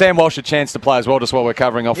 And look, Sam Walsh a chance to play as well, just while we're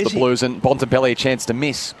covering off the Blues, and Bontempelli a chance to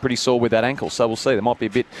miss, pretty sore with that ankle, so we'll see. There might be a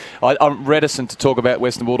bit... I'm reticent to talk about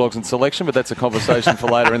Western Bulldogs and selection, but that's a conversation for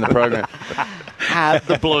later in the program.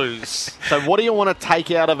 The Blues. So what do you want to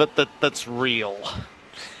take out of it that's real?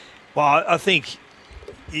 Well, I think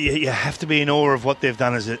you have to be in awe of what they've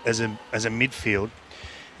done as a midfield.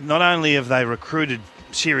 Not only have they recruited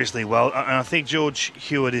seriously well, and I think George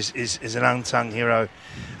Hewitt is an unsung hero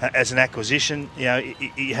as an acquisition. You know,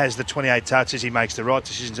 he has the 28 touches, he makes the right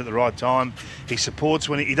decisions at the right time, he supports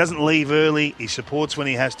when he doesn't leave early, he supports when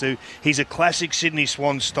he has to. He's a classic Sydney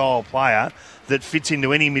Swans style player that fits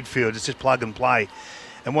into any midfield. It's just plug and play.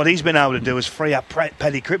 And what he's been able to do is free up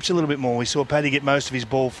Paddy Cripps a little bit more. We saw Paddy get most of his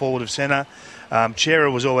ball forward of centre.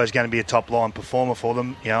 Chera was always going to be a top-line performer for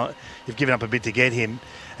them. You know, you've given up a bit to get him.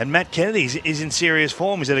 And Matt Kennedy is in serious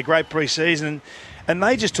form. He's had a great pre-season, and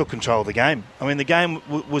they just took control of the game. I mean, the game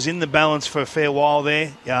was in the balance for a fair while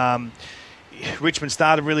there. Richmond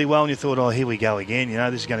started really well, and you thought, oh, here we go again. You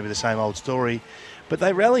know, this is going to be the same old story. But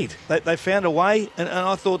they rallied. They found a way, and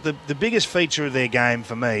I thought the biggest feature of their game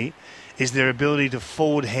for me is their ability to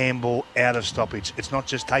forward handball out of stoppage. It's not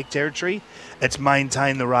just take territory, it's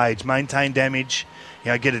maintain the rage, maintain damage,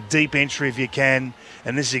 you know, get a deep entry if you can.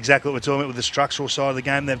 And this is exactly what we're talking about with the structural side of the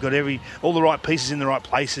game. They've got all the right pieces in the right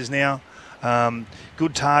places now.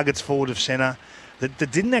 Good targets forward of centre that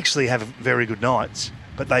didn't actually have very good nights,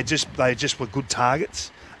 but they just were good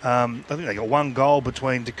targets. I think they got one goal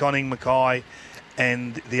between DeConning, Mackay,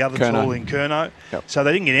 and the other tool in Curnow. Yep. So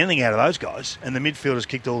they didn't get anything out of those guys, and the midfielders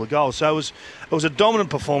kicked all the goals. So it was a dominant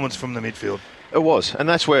performance from the midfield. It was, and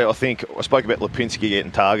that's where I think I spoke about Lipinski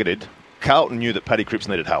getting targeted. Carlton knew that Paddy Cripps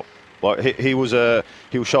needed help. Like he was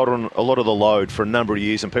shouldering a lot of the load for a number of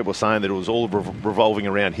years, and people were saying that it was all revolving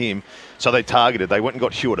around him. So they targeted. They went and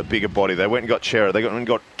got Hewitt, a bigger body. They went and got Chera. They went and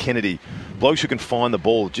got Kennedy. Blokes who can find the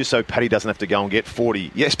ball, just so Paddy doesn't have to go and get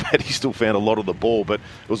 40. Yes, Paddy still found a lot of the ball, but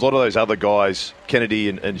it was a lot of those other guys, Kennedy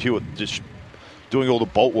and Hewitt, just doing all the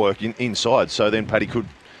bolt work inside. So then Paddy could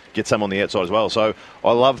get some on the outside as well. So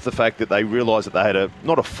I love the fact that they realised that they had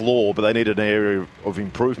not a flaw, but they needed an area of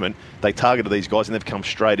improvement. They targeted these guys and they've come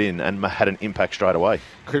straight in and had an impact straight away.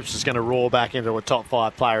 Cripps is going to roar back into a top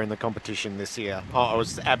 5 player in the competition this year. I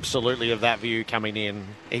was absolutely of that view coming in.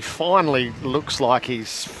 He finally looks like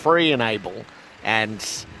he's free and able, and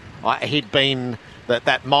he'd been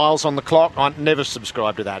that miles on the clock. I never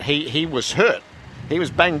subscribed to that. He was hurt. He was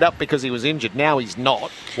banged up because he was injured. Now he's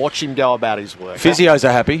not. Watch him go about his work. Physios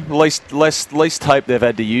are happy. Least tape they've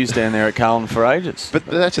had to use down there at Carlton for ages. But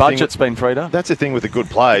that's budget's been freed up. That's the thing with the good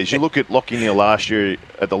players. You look at Lachie Neale last year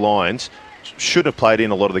at the Lions. Should have played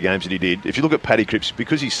in a lot of the games that he did. If you look at Paddy Cripps,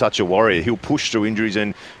 because he's such a warrior, he'll push through injuries,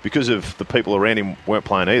 and because of the people around him weren't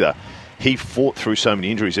playing either, he fought through so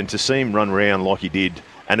many injuries. And to see him run around like he did,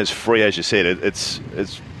 and as free as you said, it's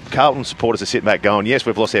Carlton supporters are sitting back going, yes,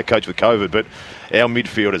 we've lost our coach with COVID, but our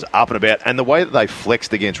midfield is up and about. And the way that they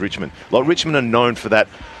flexed against Richmond, like Richmond are known for that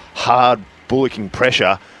hard bullocking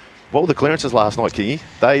pressure. What were the clearances last night, Kingy?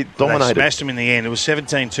 They dominated. They smashed them in the end. It was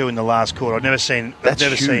 17-2 in the last quarter. I've never seen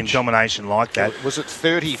domination like that. Was it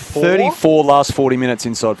 34? 34 last 40 minutes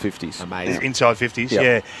inside 50s. Amazing. Inside 50s,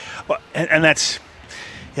 yeah. And that's...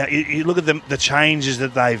 Yeah, you look at the changes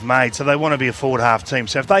that they've made. So they want to be a forward half team.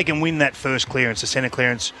 So if they can win that first clearance, the centre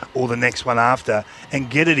clearance, or the next one after, and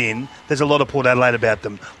get it in, there's a lot of Port Adelaide about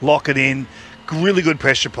them. Lock it in. Really good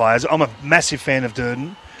pressure players. I'm a massive fan of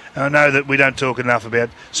Durden. And I know that we don't talk enough about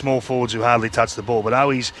small forwards who hardly touch the ball, but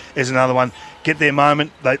Owies is another one. Get their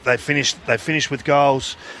moment. They finish with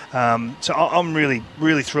goals. So I'm really,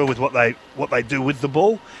 really thrilled with what they do with the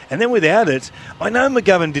ball. And then without it, I know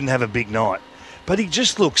McGovern didn't have a big night. But he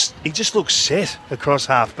just looks set across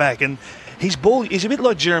half back, and he's a bit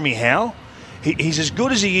like Jeremy Howe. He's as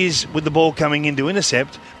good as he is with the ball coming in to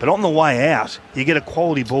intercept, but on the way out, you get a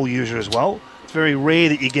quality ball user as well. It's very rare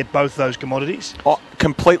that you get both those commodities.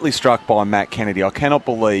 Completely struck by Matt Kennedy. I cannot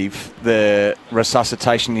believe the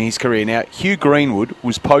resuscitation in his career. Now, Hugh Greenwood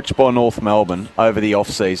was poached by North Melbourne over the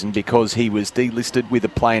off-season because he was delisted with a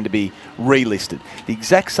plan to be relisted. The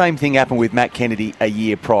exact same thing happened with Matt Kennedy a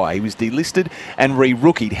year prior. He was delisted and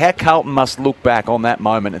re-rookied. How Carlton must look back on that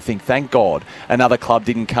moment and think, thank God another club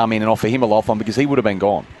didn't come in and offer him a lifeline, because he would have been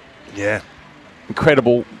gone. Yeah.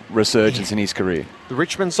 Incredible resurgence in his career. The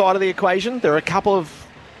Richmond side of the equation, there are a couple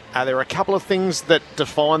of things that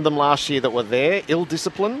defined them last year that were there. Ill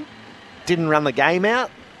discipline, didn't run the game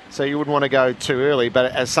out, so you wouldn't want to go too early.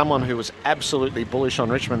 But as someone who was absolutely bullish on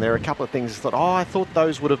Richmond, there are a couple of things that I thought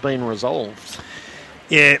those would have been resolved.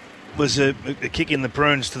 Yeah, it was a kick in the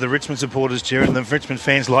prunes to the Richmond supporters, Jared, and the Richmond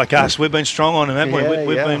fans like us. We've been strong on them, haven't we?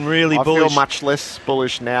 We've been really bullish. I feel much less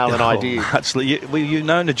bullish now than I did. You're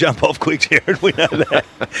known to jump off quick, Jared. We know that.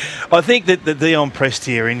 I think that the Dion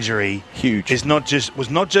Prestia injury was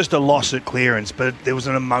not just a loss at clearance, but there was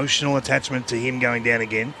an emotional attachment to him going down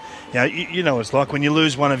again. You know what it's like when you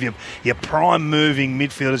lose one of your prime moving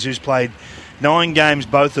midfielders who's played 9 games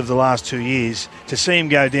both of the last 2 years. To see him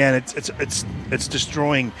go down, it's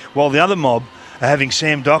destroying. While the other mob are having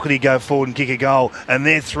Sam Doherty go forward and kick a goal, and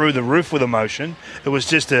they're through the roof with emotion. It was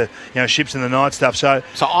just ships in the night stuff. So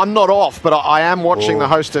I'm not off, but I am watching the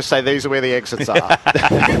hostess say these are where the exits are.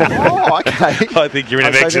 Oh, okay. I think you're in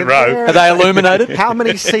an exit row. Are they illuminated? How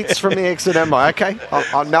many seats from the exit am I? Okay,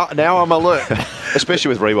 now I'm alert. Especially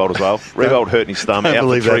with Riewoldt as well. Riewoldt hurting his thumb out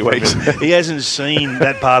for 3 weeks. He hasn't seen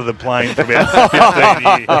that part of the plane for about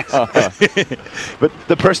 15 years. But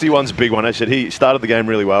the Presti one's a big one. I said he started the game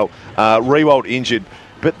really well. Riewoldt injured.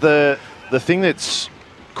 But the thing that's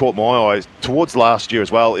caught my eye towards last year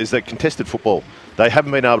as well is that contested football. They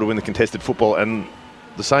haven't been able to win the contested football, and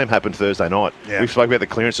the same happened Thursday night. Yeah. We spoke about the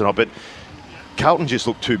clearance or not, but Carlton just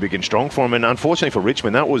looked too big and strong for him, and unfortunately for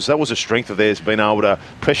Richmond, that was a strength of theirs, being able to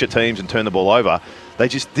pressure teams and turn the ball over. They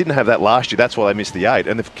just didn't have that last year. That's why they missed the 8,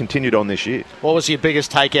 and they've continued on this year. What was your biggest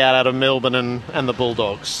takeout out of Melbourne and the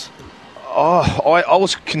Bulldogs? I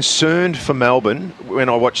was concerned for Melbourne when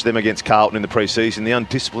I watched them against Carlton in the pre-season, the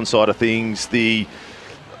undisciplined side of things, the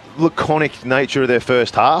laconic nature of their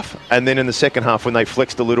first half, and then in the second half when they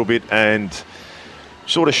flexed a little bit and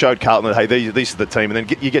sort of showed Carlton that, hey, these are the team. And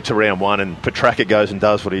then you get to round 1 and Petrarca goes and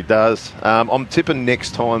does what he does. I'm tipping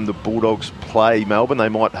next time the Bulldogs play Melbourne, they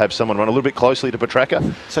might have someone run a little bit closely to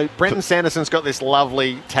Petrarca. So Brenton Sanderson's got this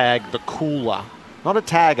lovely tag, the cooler. not a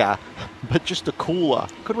tagger, but just a cooler.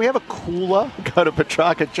 Could we have a cooler go to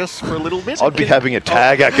Petrarca just for a little bit? I'd be having a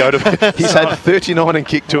tagger go to... He's had 39 and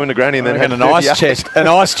kick 2 in the granny and then had an ice chest. An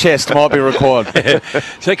ice chest might be required.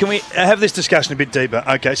 So can we have this discussion a bit deeper?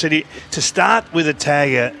 Okay, so to start with a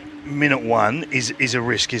tagger minute 1 is a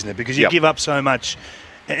risk, isn't it? Because you give up so much.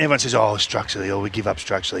 Everyone says, structurally, we give up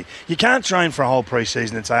structurally. You can't train for a whole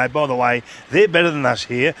pre-season and say, hey, by the way, they're better than us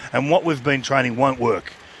here, and what we've been training won't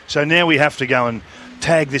work. So now we have to go and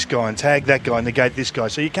tag this guy and tag that guy and negate this guy.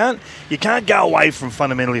 So you can't go away from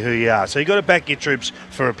fundamentally who you are. So you've got to back your troops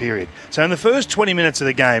for a period. So in the first 20 minutes of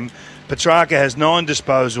the game, Petrarca has 9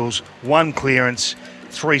 disposals, 1 clearance,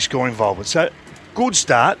 3 score involvement. So good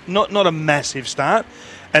start, not a massive start,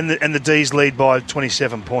 and the D's lead by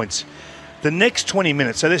 27 points. The next 20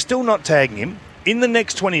 minutes, so they're still not tagging him. In the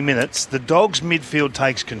next 20 minutes, the Dogs midfield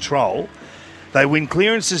takes control. They win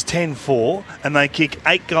clearances 10-4, and they kick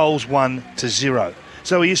 8 goals 1-0.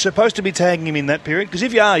 So are you supposed to be tagging him in that period? Because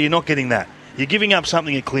if you are, you're not getting that. You're giving up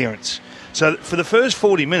something at clearance. So for the first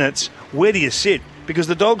 40 minutes, where do you sit? Because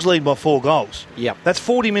the Dogs lead by 4 goals. Yep. That's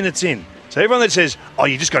 40 minutes in. So everyone that says,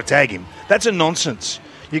 you just got to tag him, that's a nonsense.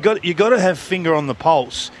 You got to have finger on the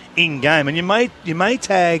pulse in game, and you may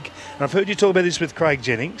tag. And I've heard you talk about this with Craig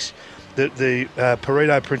Jennings, the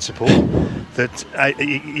Pareto principle, that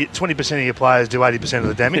 20% of your players do 80% of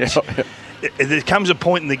the damage. There comes a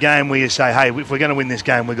point in the game where you say, hey, if we're going to win this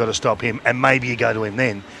game, we've got to stop him, and maybe you go to him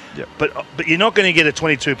then. Yep. But you're not going to get a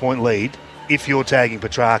 22-point lead if you're tagging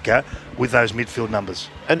Petrarca with those midfield numbers.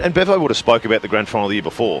 And Bevo would have spoke about the grand final the year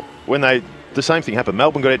before when the same thing happened.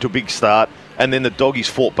 Melbourne got out to a big start, and then the Doggies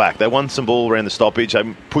fought back. They won some ball around the stoppage, they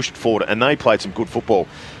pushed forward, and they played some good football.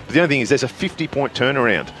 But the only thing is there's a 50-point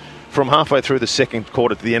turnaround from halfway through the second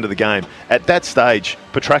quarter to the end of the game. At that stage,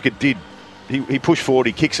 Petrarca he pushed forward,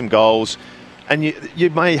 he kicked some goals, and you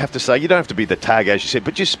may have to say, you don't have to be the tag, as you said,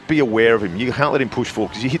 but just be aware of him. You can't let him push forward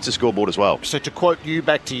because he hits the scoreboard as well. So to quote you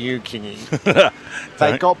back to you, Kingy,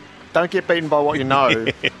 don't get beaten by what you know.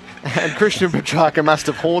 And Christian Petrarca must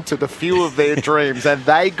have haunted a few of their dreams, and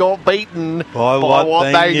they got beaten by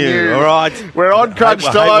what they knew. All right. We're on crunch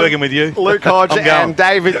time. I hate working with you. Luke Hodge and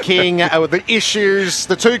David King with the issues.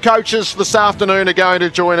 The 2 coaches this afternoon are going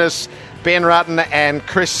to join us, Ben Rutten and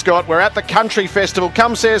Chris Scott. We're at the Country Festival.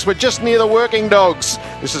 Come says we're just near the Working Dogs.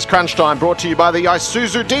 This is Crunch Time, brought to you by the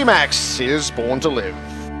Isuzu D-Max. Is born to live.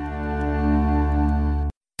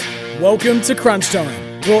 Welcome to Crunch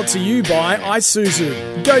Time, brought to you by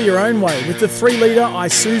Isuzu. Go your own way with the 3-litre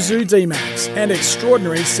Isuzu D-Max and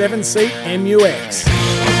extraordinary 7-seat MUX.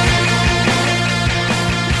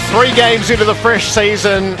 3 games into the fresh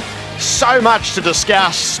season. So much to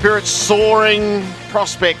discuss. Spirits soaring,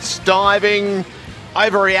 prospects diving,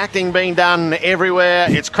 overreacting being done everywhere.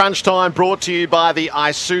 It's Crunch Time, brought to you by the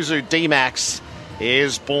Isuzu D-Max.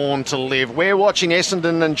 Is born to live. We're watching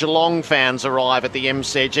Essendon and Geelong fans arrive at the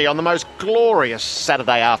MCG on the most glorious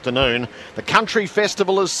Saturday afternoon. The Country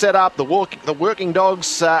Festival is set up. The Working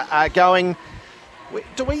Dogs are going.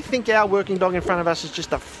 Do we think our working dog in front of us is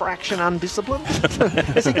just a fraction undisciplined?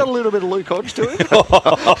 Has he got a little bit of Luke Hodge to him?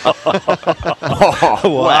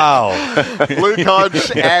 Wow. Luke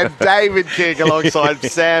Hodge and David King alongside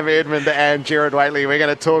Sam Edmund and Gerard Whateley. We're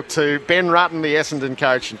going to talk to Ben Rutten, the Essendon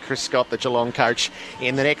coach, and Chris Scott, the Geelong coach,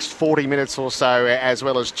 in the next 40 minutes or so, as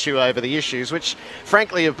well as chew over the issues, which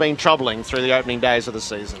frankly have been troubling through the opening days of the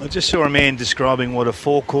season. I just saw a man describing what a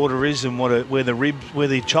forequarter is and where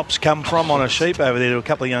the chops come from on a sheep over there to a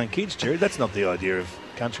couple of young kids, Jerry. That's not the idea of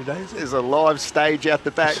Country Days. There's a live stage out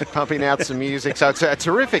the back pumping out some music. So it's a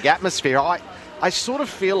terrific atmosphere. I sort of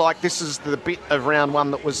feel like this is the bit of round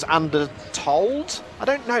 1 that was undertold. I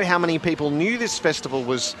don't know how many people knew this festival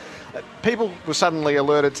was. People were suddenly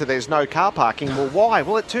alerted to there's no car parking. Well, why?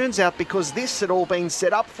 Well, it turns out because this had all been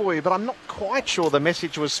set up for you, but I'm not quite sure the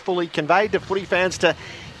message was fully conveyed to footy fans to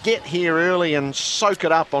get here early and soak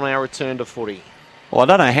it up on our return to footy. Well, I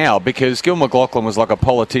don't know how, because Gil McLachlan was like a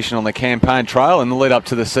politician on the campaign trail in the lead up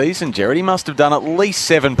to the season, Jared. He must have done at least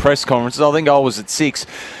 7 press conferences. I think I was at 6.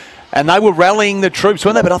 And they were rallying the troops,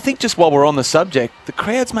 weren't they? But I think just while we're on the subject, the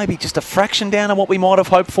crowd's maybe just a fraction down on what we might have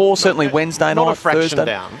hoped for, certainly Wednesday night, not a fraction Thursday.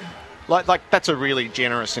 Down. Like that's a really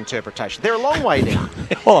generous interpretation. They're a long way down.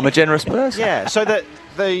 Well, I'm a generous person. Yeah, so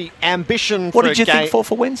the ambition for what did you think for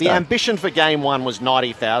Wednesday? The ambition for game 1 was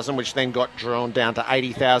 90,000, which then got drawn down to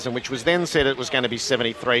 80,000, which was then said it was going to be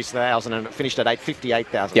 73,000, and it finished at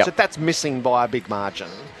 58,000. Yep. So that's missing by a big margin.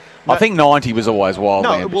 I think 90 was always wild.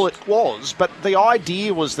 No, well, it was, but the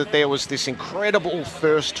idea was that there was this incredible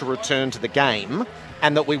thirst to return to the game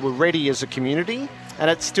and that we were ready as a community. And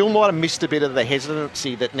it still might have missed a bit of the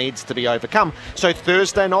hesitancy that needs to be overcome. So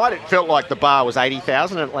Thursday night, it felt like the bar was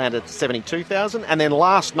 80,000 and it landed at 72,000. And then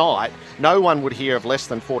last night, no one would hear of less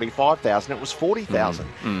than 45,000. It was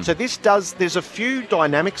 40,000. So there's a few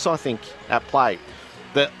dynamics, I think, at play.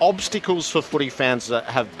 The obstacles for footy fans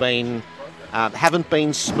haven't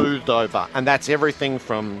been smoothed over. And that's everything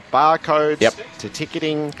from barcodes to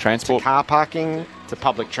ticketing, transport, to car parking, to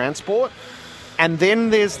public transport. And then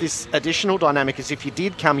there's this additional dynamic is if you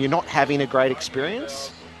did come, you're not having a great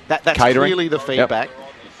experience. That's catering. Clearly the feedback.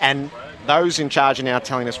 And those in charge are now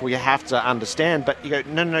telling us, well, you have to understand. But you go,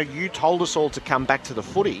 no, you told us all to come back to the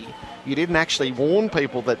footy. You didn't actually warn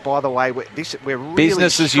people that, by the way, we're really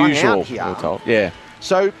business as usual, out here. we're told. Yeah.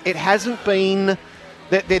 So it hasn't been...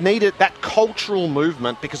 There needed that cultural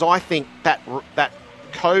movement because I think that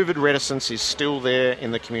COVID reticence is still there in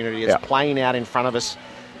the community. It's playing out in front of us.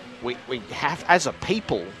 We have, as a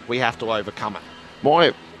people, we have to overcome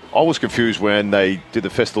it. I was confused when they did the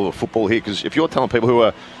Festival of Football here because if you're telling people who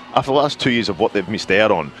are, after the last 2 years of what they've missed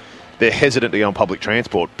out on, they're hesitant to go on public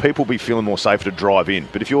transport, people will be feeling more safe to drive in.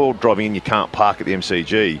 But if you're driving in, you can't park at the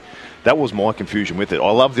MCG. That was my confusion with it.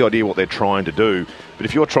 I love the idea of what they're trying to do, but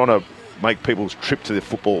if you're trying to make people's trip to the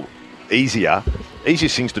football easiest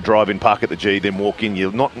things to drive in, park at the G, then walk in.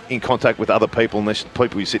 You're not in contact with other people unless the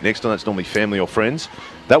people you sit next to, that's normally family or friends.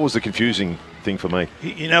 That was the confusing thing for me.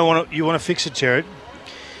 You know, you want to fix it, Jared?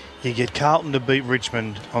 You get Carlton to beat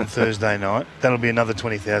Richmond on Thursday night. That'll be another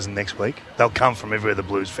 20,000 next week. They'll come from everywhere, the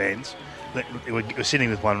Blues fans. We're sitting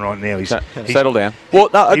with one right now. He's settle down. Well,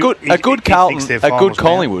 no, a good Carlton, a good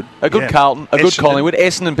Collingwood, a good Carlton, a good Collingwood.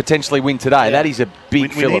 Essendon potentially win today. That is a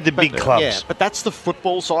big. We need the big clubs. Yeah, but that's the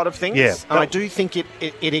football side of things. Yeah, and I do think it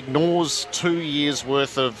ignores 2 years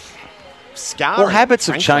worth of scarring. Well, habits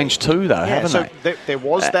have changed too, though, haven't they? There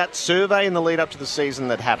was that survey in the lead up to the season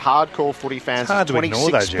that had hardcore footy fans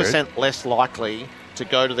 26% less likely to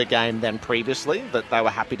go to the game than previously, that they were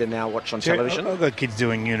happy to now watch on television. I've got kids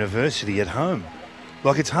doing university at home.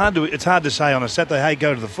 Like, it's hard to say on a Saturday, hey,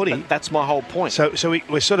 go to the footy. That's my whole point. So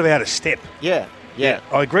we're sort of out of step. Yeah.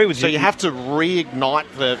 I agree with you. So you have to reignite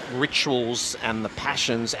the rituals and the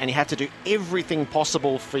passions, and you have to do everything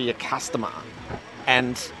possible for your customer.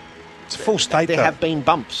 And it's a full state, there have been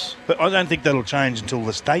bumps. But I don't think that'll change until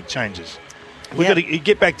the state changes. We've got to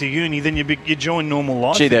get back to uni, then you join normal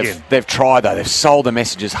life again. They've tried, though. They've sold the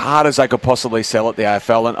message as hard as they could possibly sell at the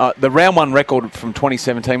AFL. And the round one record from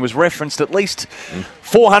 2017 was referenced at least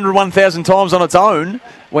 401,000 times on its own.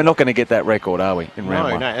 We're not going to get that record, are we, in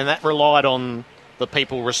round one? No, and that relied on the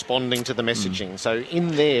people responding to the messaging. So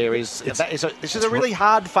in there this is a really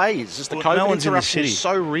hard phase. Just the COVID interruption is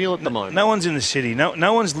so real at the moment. No one's in the city.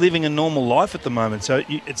 No one's living a normal life at the moment. So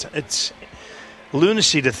it's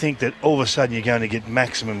lunacy to think that all of a sudden you're going to get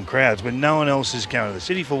maximum crowds when no one else is going to the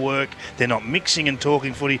city for work. They're not mixing and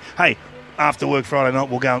talking footy. Hey, after work Friday night,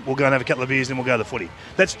 we'll go and have a couple of beers, then we'll go to the footy.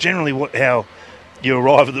 That's generally how you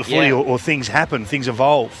arrive at the footy, or things happen, things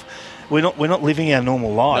evolve. We're not living our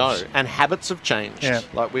normal lives. No, and habits have changed. Yeah.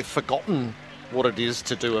 Like, we've forgotten what it is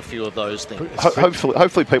to do a few of those things.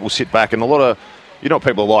 Hopefully people sit back, and a lot of, you know what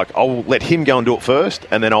people are like, I'll let him go and do it first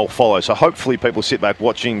and then I'll follow. So hopefully people sit back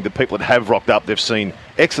watching the people that have rocked up. They've seen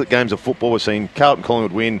excellent games of football. We've seen Carlton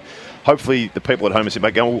Collingwood win. Hopefully the people at home sit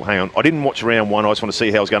back going, oh, hang on, I didn't watch round one. I just want to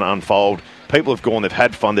see how it's going to unfold. People have gone, they've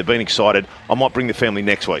had fun, they've been excited. I might bring the family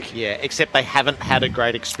next week. Yeah, except they haven't had a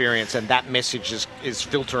great experience, and that message is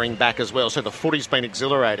filtering back as well. So the footy's been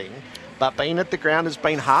exhilarating, but being at the ground has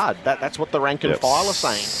been hard. That's what the rank and file are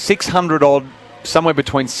saying. 600 odd, somewhere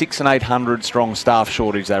between 600 and 800 strong staff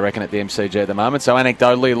shortage, they reckon, at the MCG at the moment. So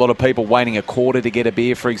anecdotally, a lot of people waiting a quarter to get a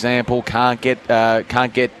beer, for example, can't get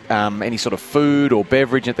any sort of food or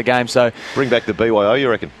beverage at the game. So bring back the BYO, you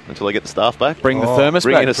reckon, until they get the staff back? Bring the thermos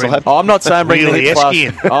back. I'm not saying bring the hip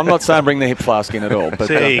flask. I'm not saying bring the hip flask in at all. But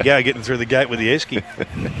so there you go, getting through the gate with the esky.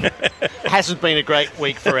 Hasn't been a great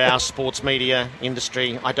week for our sports media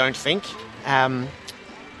industry, I don't think.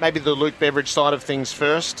 Maybe the Luke Beveridge side of things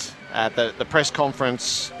first. The press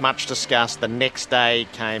conference, much discussed. The next day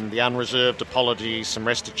came the unreserved apology, some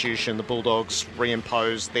restitution. The Bulldogs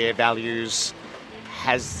reimposed their values.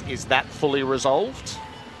 Is that fully resolved?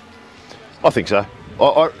 I think so.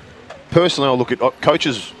 I personally, I look at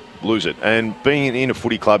coaches lose it, and being in a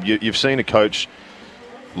footy club, you've seen a coach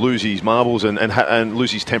lose his marbles and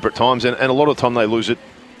lose his temper at times, and a lot of the time they lose it.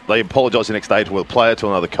 They apologise the next day to a player, to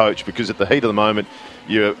another coach, because at the heat of the moment,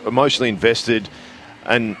 you're emotionally invested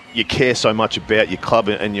and you care so much about your club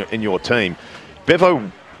and your team.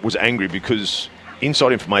 Bevo was angry because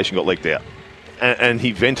inside information got leaked out, and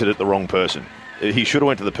he vented at the wrong person. He should have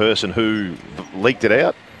went to the person who leaked it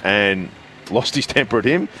out and lost his temper at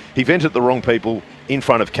him. He vented at the wrong people in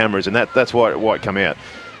front of cameras, and that's why it came out.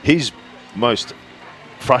 His most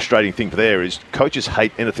frustrating thing there is coaches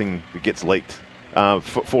hate anything that gets leaked.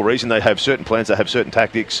 For a reason, they have certain plans, they have certain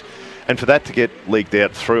tactics, and for that to get leaked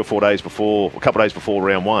out 3 or 4 days before, a couple of days before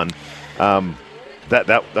round one,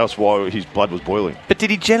 that's why his blood was boiling. But did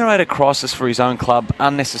he generate a crisis for his own club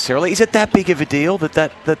unnecessarily? Is it that big of a deal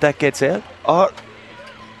that gets out?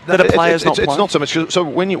 That a player's not playing? It's not so much. So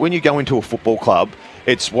when you go into a football club,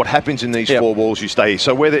 it's what happens in these four walls you stay.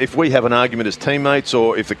 So if we have an argument as teammates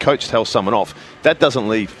or if the coach tells someone off, that doesn't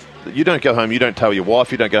leave. You don't go home, you don't tell your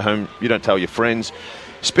wife, you don't go home, you don't tell your friends,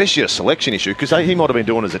 especially a selection issue, because he might have been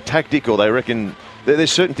doing it as a tactic, or they reckon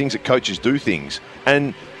there's certain things that coaches do things.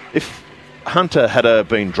 And if Hunter had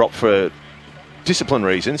been dropped for discipline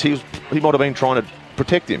reasons, he might have been trying to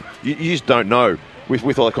protect him. You just don't know with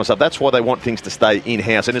all that kind of stuff. That's why they want things to stay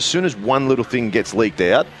in-house. And as soon as one little thing gets leaked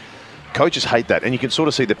out, coaches hate that. And you can sort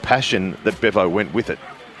of see the passion that Bevo went with it.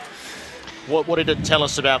 What did it tell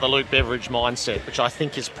us about the Luke Beveridge mindset, which I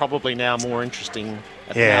think is probably now more interesting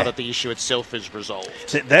now that the issue itself is resolved?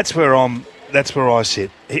 That's where I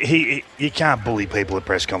sit. You can't bully people at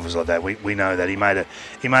press conferences like that. We know that he made an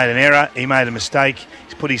error. He made a mistake.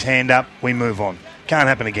 He's put his hand up. We move on. Can't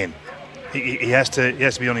happen again. He has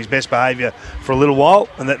to be on his best behaviour for a little while,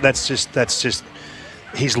 and that's just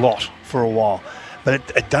his lot for a while.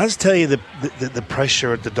 But it does tell you the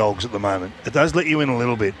pressure at the Dogs at the moment. It does let you in a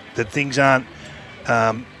little bit that things aren't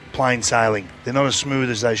plain sailing. They're not as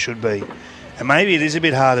smooth as they should be. And maybe it is a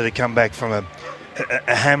bit harder to come back from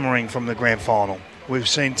a hammering from the grand final. We've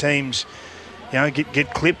seen teams,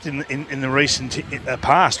 get clipped in the recent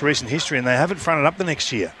history, and they haven't fronted up the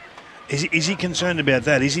next year. Is he concerned about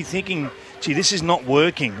that? Is he thinking, gee, this is not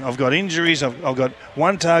working? I've got injuries. I've got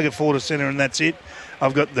one target forward to centre, and that's it.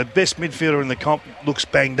 I've got the best midfielder in the comp, looks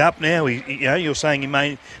banged up now. You're saying he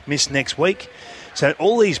may miss next week. So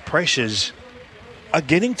all these pressures are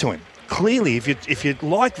getting to him. Clearly, if you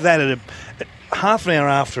like that at half an hour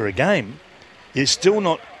after a game, you're still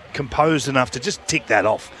not composed enough to just tick that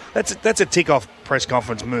off. That's a tick-off press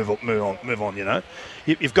conference. Move on.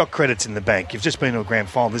 You've got credits in the bank. You've just been to a grand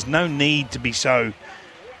final. There's no need to be so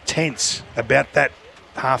tense about that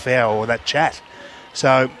half hour or that chat.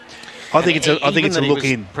 So I think it's a look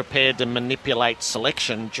in. Prepared to manipulate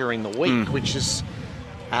selection during the week, which is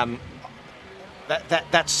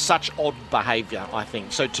that's such odd behaviour, I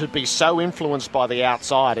think. So to be so influenced by the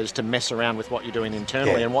outsiders to mess around with what you're doing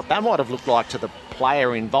internally, and what that might have looked like to the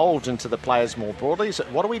player involved and to the players more broadly. is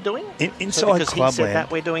what are we doing? Inside because club he said land,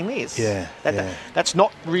 that we're doing this. Yeah, that's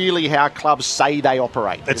not really how clubs say they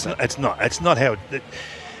operate. It's not how.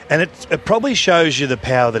 And it probably shows you the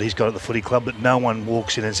power that he's got at the footy club, that no one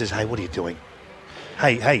walks in and says, hey, what are you doing?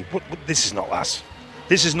 Hey, this is not us.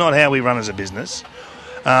 This is not how we run as a business.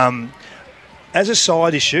 As a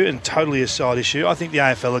side issue, and totally a side issue, I think the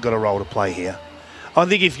AFL have got a role to play here. I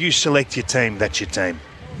think if you select your team, that's your team.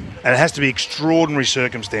 And it has to be extraordinary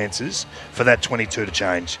circumstances for that 22 to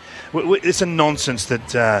change. It's a nonsense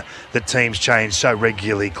that teams change so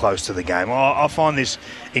regularly close to the game. I find this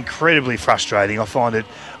incredibly frustrating. I find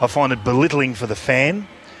it belittling for the fan.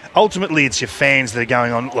 Ultimately, it's your fans that are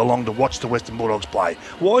going along to watch the Western Bulldogs play.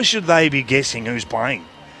 Why should they be guessing who's playing?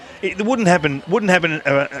 It wouldn't happen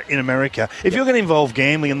in America. If you're going to involve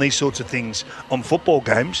gambling and these sorts of things on football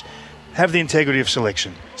games, have the integrity of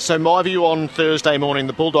selection. So my view on Thursday morning,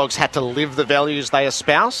 the Bulldogs had to live the values they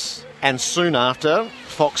espouse, and soon after,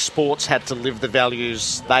 Fox Sports had to live the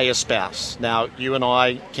values they espouse. Now, you and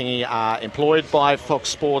I, Kingy, are employed by Fox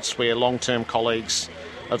Sports. We're long-term colleagues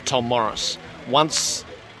of Tom Morris. Once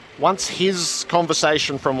his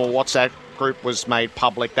conversation from a WhatsApp group was made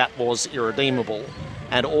public, that was irredeemable.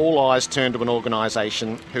 And all eyes turned to an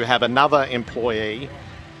organisation who have another employee,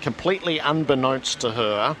 completely unbeknownst to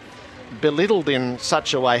her, belittled in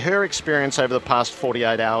such a way. Her experience over the past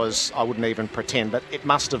 48 hours, I wouldn't even pretend, but it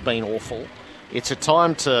must have been awful. It's a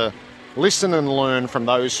time to listen and learn from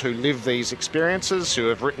those who live these experiences, who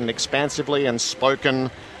have written expansively and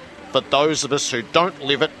spoken for those of us who don't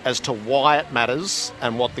live it as to why it matters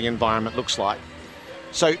and what the environment looks like.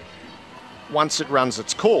 So once it runs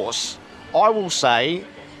its course, I will say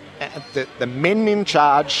that the men in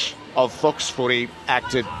charge of Fox Footy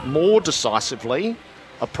acted more decisively,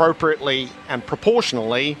 appropriately and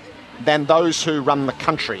proportionally than those who run the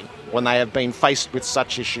country when they have been faced with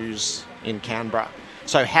such issues in Canberra.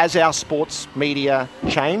 So has our sports media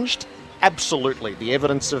changed? Absolutely. The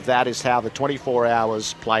evidence of that is how the 24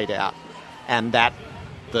 hours played out, and that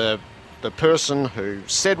the person who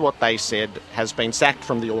said what they said has been sacked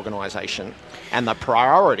from the organisation, and the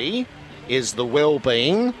priority is the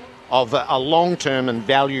well-being of a long-term and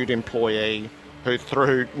valued employee who,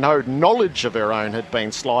 through no knowledge of her own, had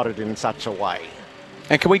been slighted in such a way.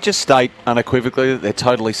 And can we just state unequivocally that they're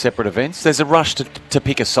totally separate events? There's a rush to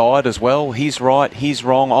pick a side as well. He's right, he's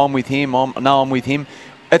wrong, I'm with him, I'm with him.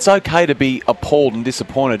 It's okay to be appalled and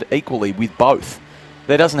disappointed equally with both.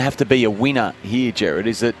 There doesn't have to be a winner here, Jared.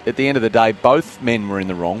 Is that at the end of the day, both men were in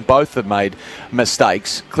the wrong. Both have made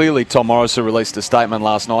mistakes. Clearly, Tom Morrison released a statement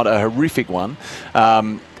last night, a horrific one.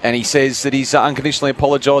 And he says that he's unconditionally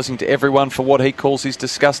apologising to everyone for what he calls his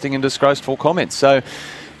disgusting and disgraceful comments. So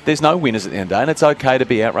there's no winners at the end of the day, and it's okay to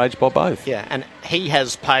be outraged by both. Yeah, and he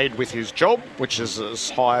has paid with his job, which is as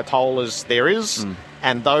high a toll as there is,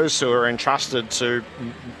 and those who are entrusted to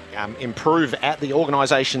improve at the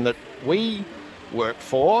organisation that we work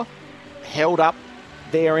for held up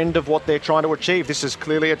their end of what they're trying to achieve. This is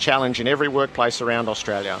clearly a challenge in every workplace around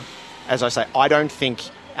Australia. As I say, I don't think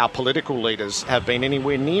our political leaders have been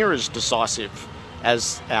anywhere near as decisive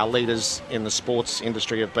as our leaders in the sports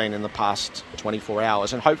industry have been in the past 24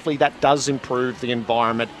 hours. And hopefully that does improve the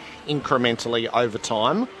environment incrementally over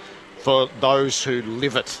time for those who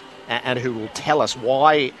live it and who will tell us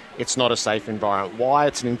why it's not a safe environment, why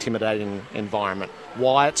it's an intimidating environment,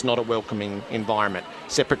 why it's not a welcoming environment,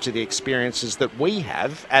 separate to the experiences that we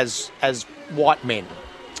have as white men.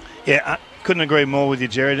 Yeah, I couldn't agree more with you,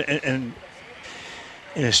 Jared. And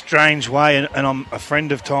in a strange way, and I'm a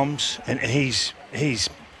friend of Tom's, and he's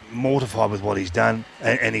mortified with what he's done,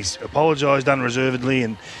 and he's apologised unreservedly,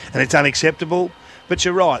 and it's unacceptable. But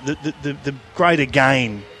you're right, the greater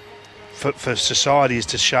gain for society is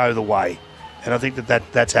to show the way, and I think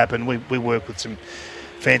that's happened. We work with some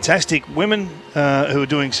fantastic women who are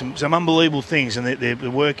doing some unbelievable things, and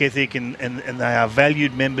their work ethic, and they are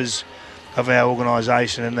valued members of our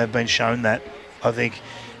organisation, and they've been shown that, I think,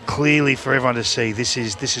 clearly for everyone to see. This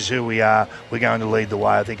is who we are. We're going to lead the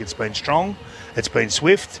way. I think it's been strong. It's been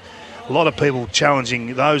swift. A lot of people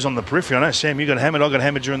challenging those on the periphery. I know, Sam, you got hammered. I got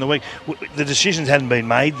hammered during the week. The decisions hadn't been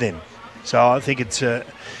made then, so I think it's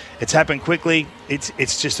happened quickly.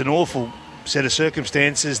 It's just an awful set of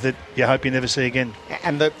circumstances that you hope you never see again.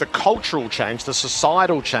 And the cultural change, the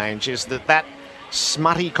societal change, is that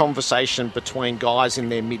smutty conversation between guys in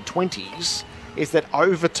their mid-20s is that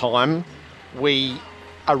over time we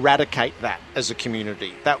eradicate that as a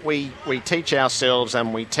community, that we teach ourselves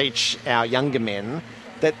and we teach our younger men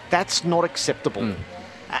that that's not acceptable.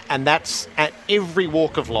 And that's at every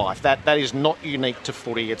walk of life. That is not unique to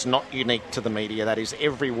footy. It's not unique to the media. That is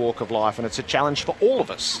every walk of life. And it's a challenge for all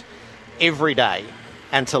of us every day.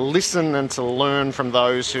 And to listen and to learn from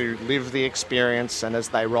those who live the experience and as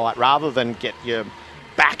they write, rather than get your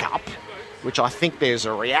back up, which I think there's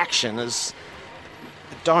a reaction, is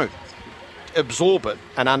don't absorb it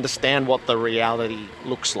and understand what the reality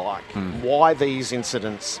looks like, why these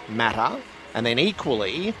incidents matter, and then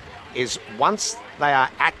equally is once they are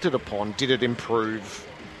acted upon, did it improve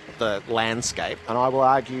the landscape? And I will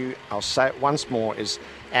argue, I'll say it once more, is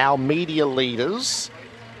our media leaders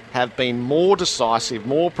have been more decisive,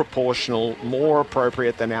 more proportional, more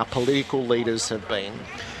appropriate than our political leaders have been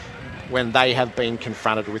when they have been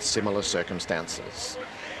confronted with similar circumstances.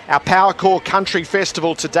 Our Powercore Country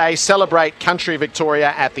Festival today, celebrate Country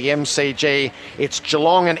Victoria at the MCG. It's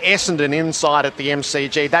Geelong and Essendon inside at the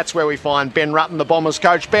MCG. That's where we find Ben Rutten, the Bombers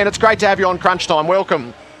coach. Ben, it's great to have you on Crunch Time.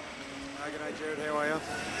 Welcome. G'day, Jared. How are you?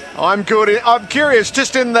 I'm good. I'm curious,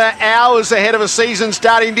 just in the hours ahead of a season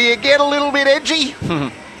starting, do you get a little bit edgy?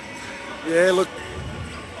 Yeah, look,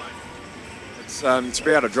 it's to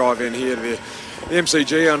be able to drive in here to the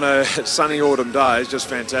MCG on a sunny autumn day is just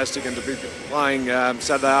fantastic, and to be playing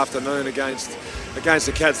Saturday afternoon against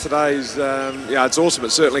the Cats today is it's awesome. It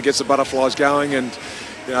certainly gets the butterflies going, and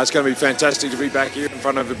it's going to be fantastic to be back here in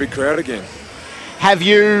front of a big crowd again.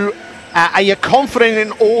 Are you confident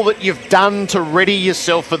in all that you've done to ready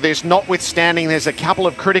yourself for this, notwithstanding there's a couple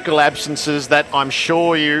of critical absences that I'm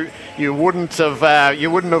sure you wouldn't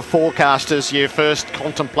have forecast as you first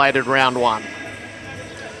contemplated round one?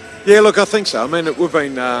 Yeah, look, I think so. I mean, we've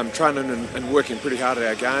been training and working pretty hard at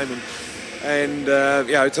our game, and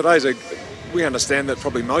today's we understand that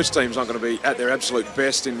probably most teams aren't going to be at their absolute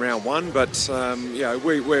best in round one, but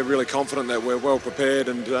we're really confident that we're well prepared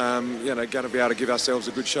and going to be able to give ourselves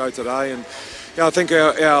a good show today. And I think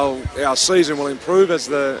our season will improve as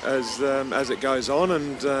it goes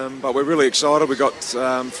on, but we're really excited. We've got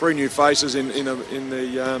 3 new faces in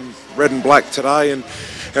the red and black today, and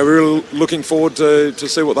we're really looking forward to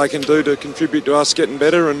see what they can do to contribute to us getting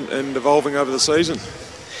better and evolving over the season.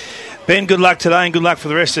 Ben, good luck today and good luck for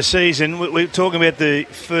the rest of the season. We're talking about the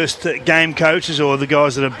first game coaches or the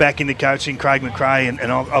guys that are back into coaching, Craig McRae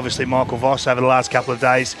and obviously Michael Voss over the last couple of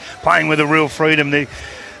days, playing with a real freedom. The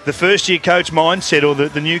first-year coach mindset or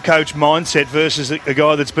the new coach mindset versus a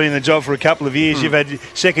guy that's been in the job for a couple of years. You've had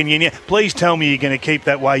second year now. Please tell me you're going to keep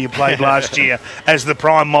that way you played last year as the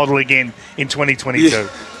prime model again in 2022. Yeah.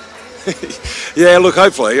 Yeah, look,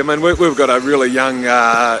 hopefully. I mean, we've got a really young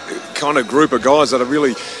kind of group of guys that are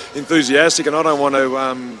really enthusiastic, and I don't want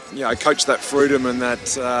to, coach that freedom and that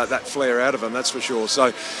flair out of them, that's for sure.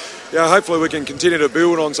 So, yeah, hopefully we can continue to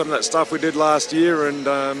build on some of that stuff we did last year, and,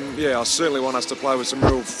 I certainly want us to play with some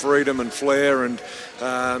real freedom and flair and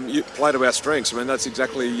play to our strengths. I mean, that's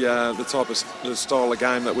exactly the type of the style of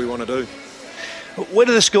game that we want to do. Where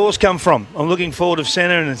do the scores come from? I'm looking forward to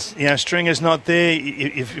centre, and Stringer's not there.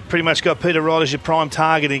 You've pretty much got Peter Wright as your prime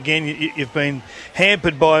target again. You've been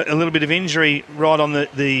hampered by a little bit of injury right on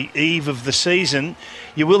the eve of the season.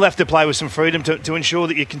 You will have to play with some freedom to ensure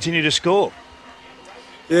that you continue to score.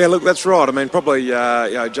 Yeah, look, that's right. I mean, probably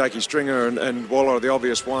Jakey Stringer and Waller are the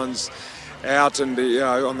obvious ones out, and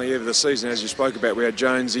on the eve of the season, as you spoke about, we had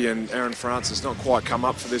Jonesy and Aaron Francis not quite come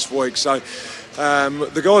up for this week. So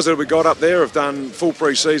the guys that we got up there have done full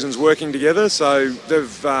pre-seasons working together, so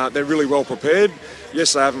they're really well prepared.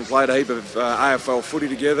 Yes, they haven't played a heap of AFL footy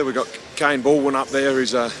together. We've got Kane Baldwin up there,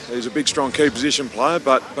 who's a big, strong key position player,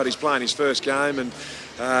 but he's playing his first game, and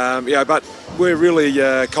but we're really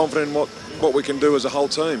confident in what we can do as a whole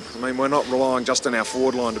team. I mean, we're not relying just on our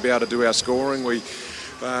forward line to be able to do our scoring.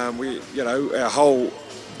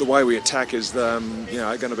 The way we attack is going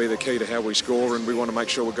to be the key to how we score, and we want to make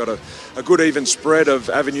sure we've got a good even spread of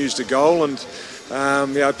avenues to goal, and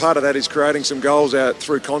part of that is creating some goals out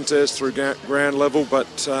through contest, through ground level, but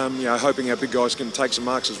hoping our big guys can take some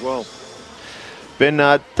marks as well. Ben,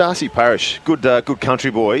 Darcy Parish, good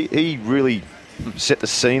country boy. He really set the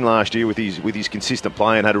scene last year with his consistent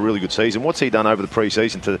play and had a really good season. What's he done over the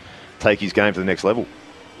pre-season to take his game to the next level?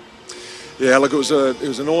 Yeah, look, it was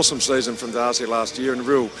an awesome season from Darcy last year, and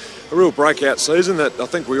a real breakout season that I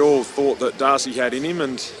think we all thought that Darcy had in him,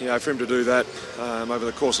 and for him to do that over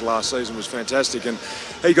the course of last season was fantastic, and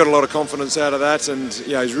he got a lot of confidence out of that, and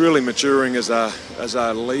he's really maturing as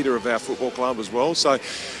a leader of our football club as well. So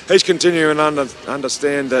he's continuing to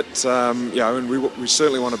understand that, and we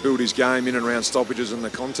certainly want to build his game in and around stoppages in the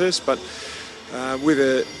contest, but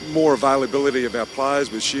with more availability of our players,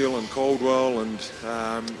 with Shield and Caldwell and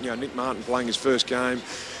Nick Martin playing his first game,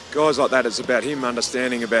 guys like that, it's about him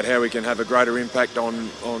understanding about how he can have a greater impact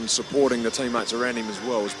on supporting the teammates around him as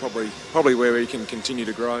well. Is probably where he can continue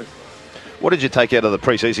to grow. What did you take out of the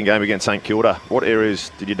pre-season game against St Kilda? What areas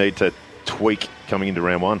did you need to tweak coming into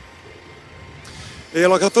round one? Yeah,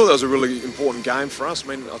 I thought that was a really important game for us.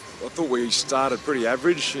 I mean, I thought we started pretty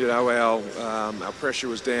average. Our pressure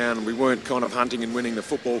was down, and we weren't kind of hunting and winning the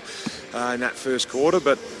football in that first quarter.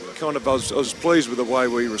 But I was pleased with the way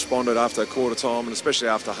we responded after quarter time, and especially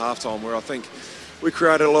after half time, where I think we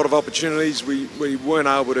created a lot of opportunities. We weren't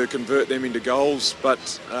able to convert them into goals, but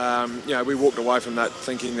we walked away from that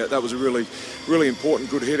thinking that was a really, really important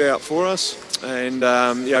good hit out for us. And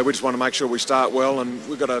we just want to make sure we start well, and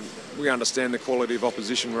we understand the quality of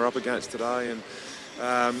opposition we're up against today, and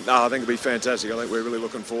I think it'll be fantastic. I think we're really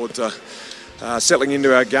looking forward to settling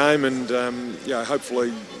into our game and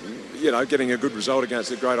hopefully getting a good result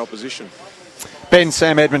against a great opposition. Ben,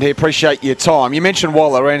 Sam Edmund here. Appreciate your time. You mentioned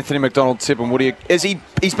Waller, Anthony McDonald-Tipton.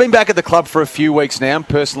 He's been back at the club for a few weeks now.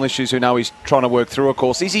 Personal issues who know he's trying to work through, of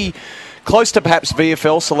course. Is he close to perhaps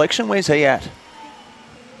VFL selection? Where's he at?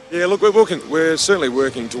 Yeah, look, we're certainly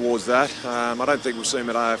working towards that. I don't think we'll see him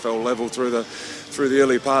at AFL level through the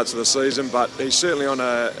early parts of the season, but he's certainly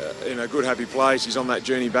in a good, happy place. He's on that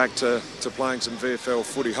journey back to playing some VFL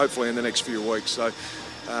footy, hopefully in the next few weeks. So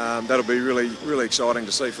that'll be really, really exciting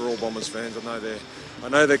to see for all Bombers fans. I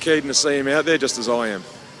know they're keen to see him out there, just as I am.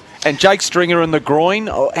 And Jake Stringer in the groin,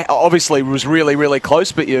 obviously was really, really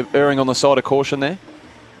close, but you're erring on the side of caution there.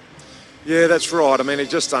 Yeah, that's right. I mean,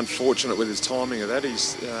 he's just unfortunate with his timing of that.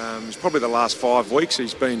 He's probably the last 5 weeks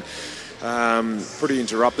he's been pretty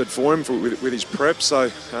interrupted for him with his prep.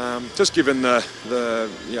 So just given the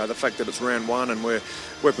fact that it's round one and we're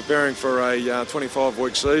preparing for a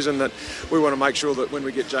 25-week season, that we want to make sure that when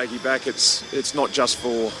we get Jakey back, it's not just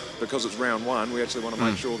because it's round one. We actually want to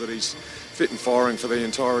make sure that he's fit and firing for the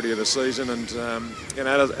entirety of the season. And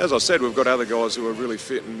as I said, we've got other guys who are really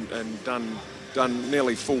fit and done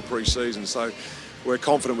nearly full pre-season, so we're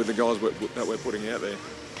confident with the guys that we're putting out there.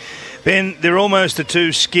 Ben, they're almost the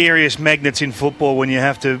two scariest magnets in football when you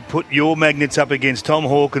have to put your magnets up against Tom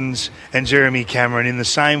Hawkins and Jeremy Cameron in the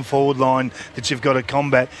same forward line that you've got to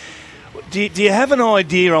combat. Do you have an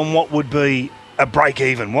idea on what would be a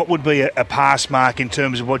break-even? What would be a pass mark in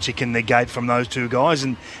terms of what you can negate from those two guys,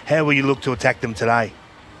 and how will you look to attack them today?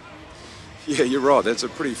 Yeah, you're right. That's a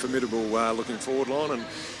pretty formidable looking forward line, and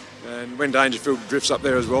when Dangerfield drifts up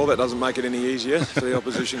there as well, that doesn't make it any easier for the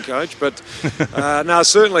opposition coach. But no,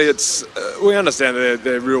 certainly we understand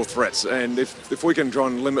they're real threats, and if we can try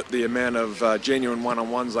and limit the amount of genuine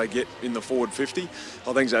one-on-ones they get in the forward 50,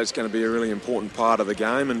 I think that's going to be a really important part of the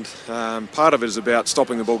game. And part of it is about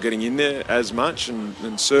stopping the ball getting in there as much,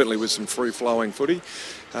 and certainly with some free-flowing footy.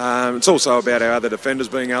 It's also about our other defenders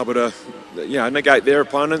being able to, negate their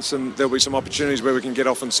opponents, and there'll be some opportunities where we can get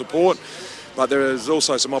off and support. But there is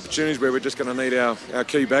also some opportunities where we're just going to need our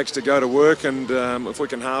key backs to go to work, and if we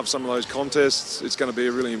can halve some of those contests, it's going to be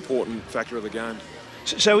a really important factor of the game.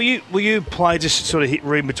 So will you play, just sort of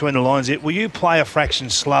read between the lines here, will you play a fraction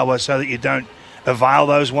slower so that you don't avail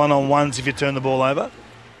those one-on-ones if you turn the ball over?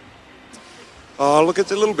 Oh, look,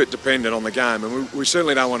 it's a little bit dependent on the game, and we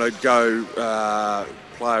certainly don't want to go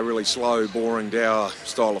play a really slow, boring dour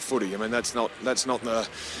style of footy. I mean, that's not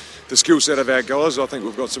the skill set of our guys. I think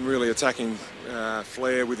we've got some really attacking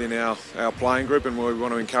flair within our playing group, and we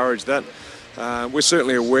want to encourage that. We're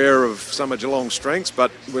certainly aware of some of Geelong's strengths,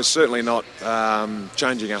 but we're certainly not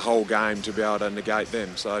changing our whole game to be able to negate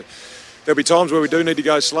them. So there'll be times where we do need to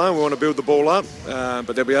go slow and we want to build the ball up,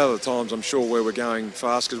 but there'll be other times, I'm sure, where we're going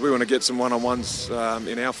fast because we want to get some one-on-ones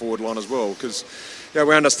in our forward line as well, because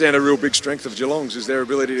we understand a real big strength of Geelong's is their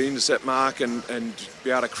ability to intercept mark and be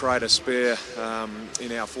able to create a spare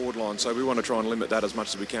in our forward line. So we want to try and limit that as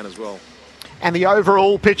much as we can as well. And the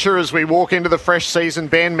overall picture as we walk into the fresh season,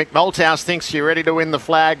 Ben, Mick Malthouse thinks you're ready to win the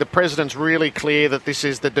flag. The president's really clear that this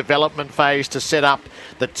is the development phase to set up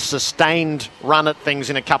the sustained run at things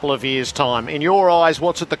in a couple of years' time. In your eyes,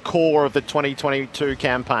 what's at the core of the 2022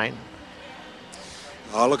 campaign?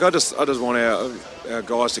 Oh, look, I just want our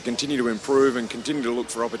guys to continue to improve and continue to look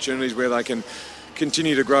for opportunities where they can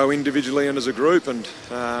continue to grow individually and as a group. And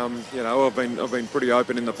I've been pretty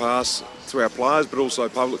open in the past to our players, but also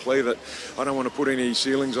publicly, that I don't want to put any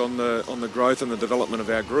ceilings on the growth and the development of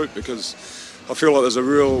our group, because I feel like there's a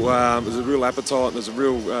real appetite and there's a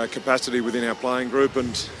real capacity within our playing group,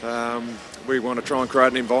 and we want to try and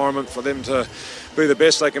create an environment for them to be the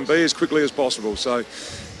best they can be as quickly as possible. So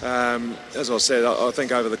as I said, I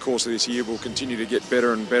think over the course of this year we'll continue to get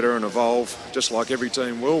better and better and evolve, just like every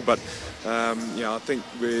team will. But I think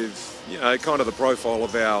with kind of the profile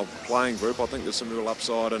of our playing group, I think there's some real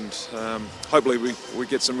upside, and hopefully we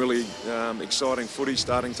get some really exciting footy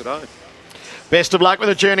starting today. Best of luck with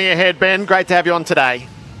the journey ahead, Ben. Great to have you on today.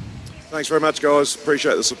 Thanks very much, guys.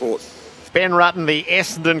 Appreciate the support. Ben Rutten, the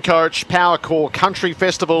Essendon coach. Powercore Country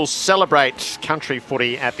Festivals celebrate country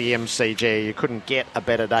footy at the MCG. You couldn't get a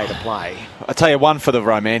better day to play. I tell you, one for the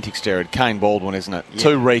romantics, Jared. Kane Baldwin, isn't it? Yeah.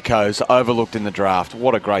 2 Ricos overlooked in the draft.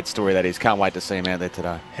 What a great story that is. Can't wait to see him out there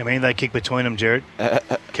today. How many they kick between them, Jared?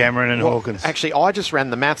 Cameron and Hawkins. Actually, I just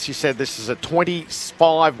ran the maths. You said this is a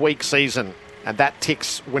 25-week season, and that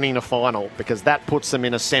ticks winning a final, because that puts them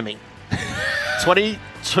in a semi.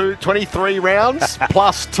 23 rounds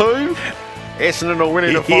plus 2. Essendon will win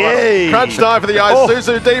in the final. Yay. Crunch time for the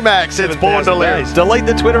Isuzu D-Max. It's born to live. Delete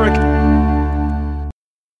the Twitter account.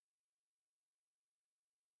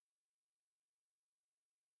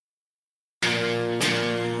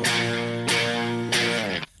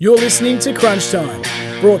 You're listening to Crunch Time,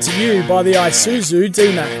 brought to you by the Isuzu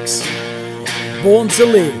D-Max. Born to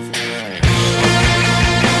live.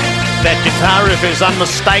 That guitar riff is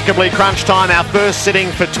unmistakably Crunch Time, our first sitting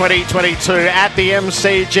for 2022 at the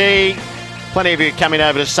MCG. Plenty of you coming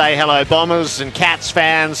over to say hello, Bombers and Cats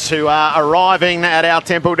fans who are arriving at our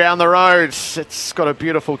temple down the road. It's got a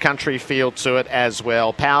beautiful country feel to it as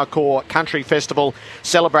well. Powercore Country Festival,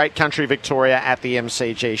 celebrate country Victoria at the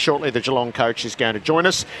MCG. Shortly, the Geelong coach is going to join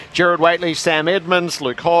us. Gerard Whateley, Sam Edmonds,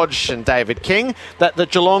 Luke Hodge and David King. That the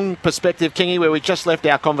Geelong perspective, Kingy, where we just left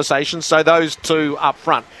our conversation. So those two up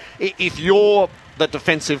front. If you're the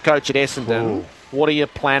defensive coach at Essendon... Ooh. What are you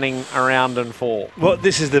planning around and for? Well,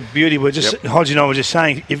 this is the beauty. Hodge and I were just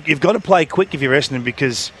saying, you've got to play quick if you're Essendon,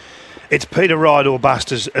 because it's Peter Wright or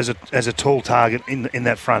bust as a tall target in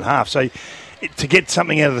that front half. So to get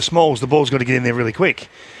something out of the smalls, the ball's got to get in there really quick.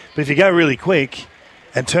 But if you go really quick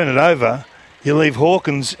and turn it over, you leave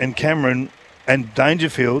Hawkins and Cameron and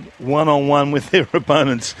Dangerfield one-on-one with their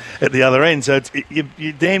opponents at the other end. So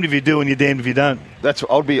you're damned if you do and you're damned if you don't.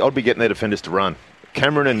 I'll be getting their defenders to run.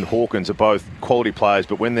 Cameron and Hawkins are both quality players,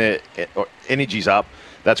 but when their energy's up,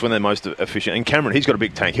 that's when they're most efficient. And Cameron, he's got a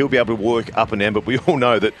big tank. He'll be able to work up and down, but we all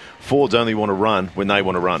know that forwards only want to run when they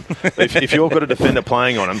want to run. If you've got a defender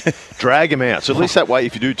playing on them, drag him out. So at least that way,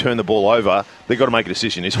 if you do turn the ball over, they've got to make a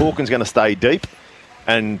decision. Is Hawkins going to stay deep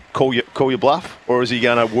and call your bluff, or is he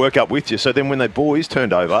going to work up with you? So then when the ball is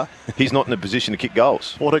turned over, he's not in a position to kick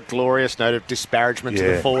goals. What a glorious note of disparagement to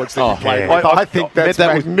the forwards that you played with. I think that's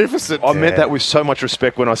magnificent. I meant that with so much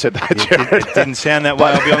respect when I said that, Jared. It didn't sound that way,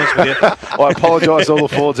 I'll be honest with you. I apologise to all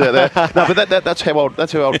the forwards out there. No, but that's how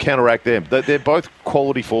I'll counteract them. They're both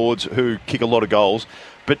quality forwards who kick a lot of goals,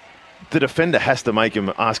 but the defender has to make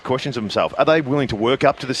him ask questions of himself. Are they willing to work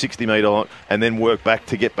up to the 60-metre line and then work back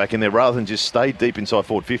to get back in there rather than just stay deep inside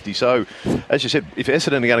forward 50? So, as you said, if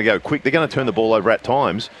Essendon are going to go quick, they're going to turn the ball over at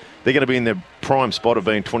times. They're going to be in their prime spot of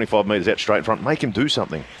being 25 metres out straight in front. Make him do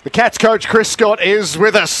something. The Cats coach, Chris Scott, is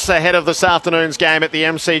with us ahead of this afternoon's game at the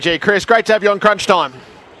MCG. Chris, great to have you on Crunch Time.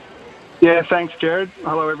 Yeah, thanks, Jared.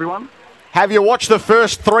 Hello, everyone. Have you watched the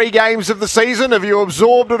first 3 games of the season? Have you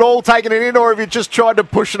absorbed it all, taken it in, or have you just tried to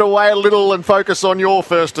push it away a little and focus on your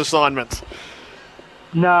first assignment?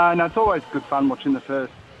 No, it's always good fun watching the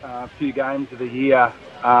first few games of the year.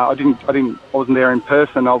 I wasn't there in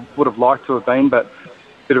person. I would have liked to have been, but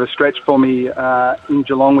a bit of a stretch for me in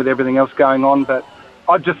Geelong with everything else going on. But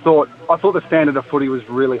I thought the standard of footy was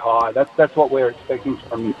really high. That's what we're expecting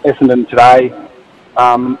from Essendon today,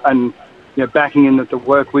 and. Backing in that the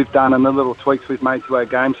work we've done and the little tweaks we've made to our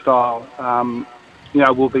game style,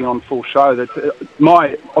 will be on full show. That's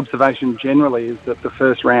my observation generally is that the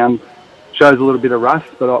first round shows a little bit of rust,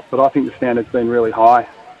 but I think the standard's been really high.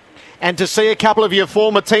 And to see a couple of your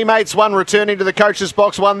former teammates, one returning to the coach's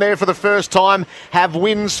box, one there for the first time, have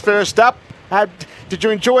wins first up. Did you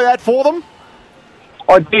enjoy that for them?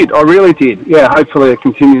 I did. I really did. Yeah, hopefully it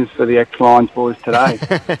continues for the X-Lions boys today.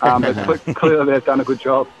 But clearly they've done a good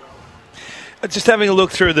job. Just having a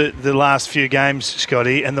look through the last few games,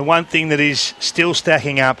 Scotty, and the one thing that is still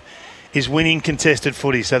stacking up is winning contested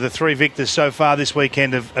footy. So the 3 victors so far this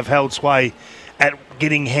weekend have held sway at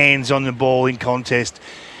getting hands on the ball in contest.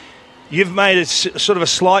 You've made a sort of a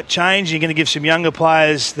slight change. You're going to give some younger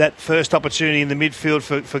players that first opportunity in the midfield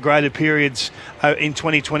for greater periods in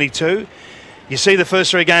 2022. You see the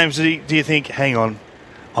first 3 games, do you think, hang on,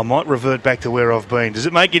 I might revert back to where I've been? Does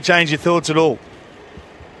it make you change your thoughts at all?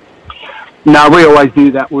 No, we always knew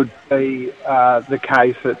that would be the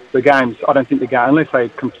case at the games. I don't think the game, unless they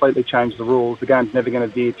completely change the rules, the game's never going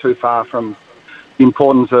to veer too far from the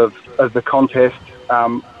importance of the contest. I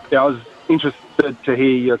was interested to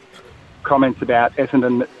hear your comments about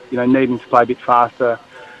Essendon, needing to play a bit faster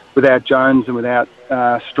without Jones and without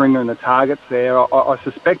Stringer and the targets there. I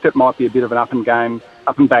suspect it might be a bit of an up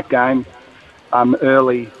and back game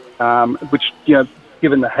early, which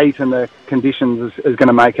given the heat and the conditions is going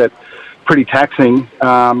to make it pretty taxing.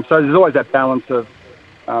 So there's always that balance of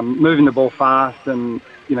moving the ball fast and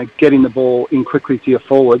getting the ball in quickly to your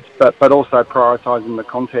forwards, but also prioritising the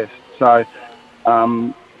contest. So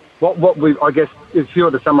what we, I guess, if you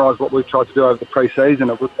were to summarise what we've tried to do over the pre-season,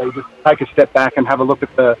 it would be just take a step back and have a look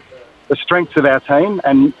at the strengths of our team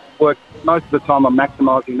and work most of the time on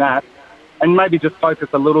maximising that, and maybe just focus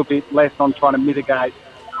a little bit less on trying to mitigate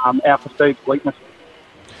our perceived weaknesses.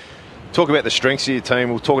 Talk about the strengths of your team.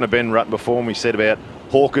 We were talking to Ben Rutten before, and we said about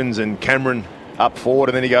Hawkins and Cameron up forward,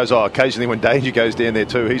 and then he goes, occasionally when Danger goes down there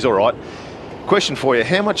too, he's all right. Question for you,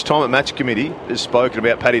 how much time at match committee has spoken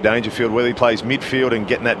about Paddy Dangerfield, whether he plays midfield and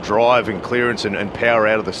getting that drive and clearance and power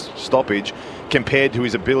out of the stoppage, compared to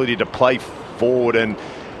his ability to play forward, and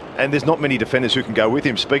there's not many defenders who can go with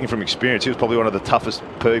him. Speaking from experience, he was probably one of the toughest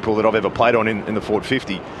people that I've ever played on in the forward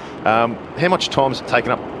 50. How much time has it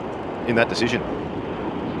taken up in that decision?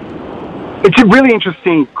 It's a really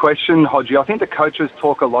interesting question, Hodgie. I think the coaches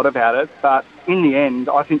talk a lot about it, but in the end,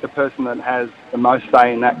 I think the person that has the most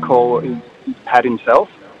say in that call is Pat himself.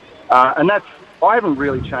 And I haven't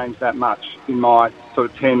really changed that much in my sort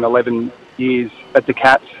of 10, 11 years at the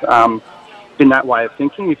Cats in that way of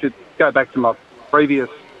thinking. If you go back to my previous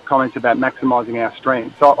comments about maximising our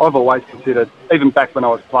strengths, I've always considered, even back when I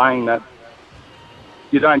was playing, that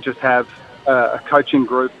you don't just have a coaching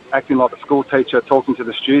group acting like a school teacher talking to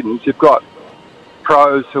the students. You've got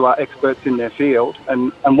pros who are experts in their field,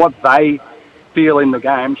 and what they feel in the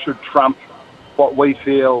game should trump what we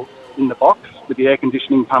feel in the box with the air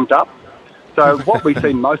conditioning pumped up. So what we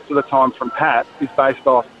see most of the time from Pat is based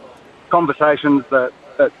off conversations that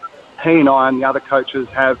he and I and the other coaches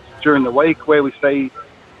have during the week, where we see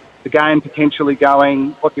the game potentially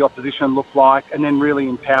going, what the opposition look like, and then really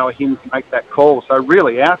empower him to make that call. So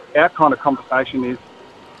really our kind of conversation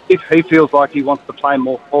is if he feels like he wants to play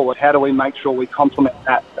more forward, how do we make sure we complement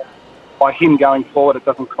that? By him going forward, it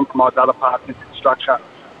doesn't compromise other parts of the structure.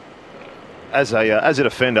 As a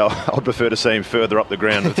defender, I'd prefer to see him further up the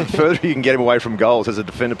ground. The further you can get him away from goals as a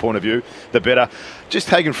defender point of view, the better. Just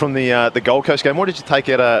taken from the Gold Coast game, what did you take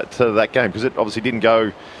out to that game? Because it obviously didn't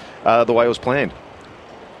go the way it was planned.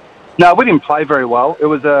 No, we didn't play very well. It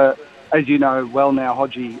was as you know well now,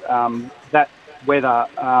 Hodgie, that weather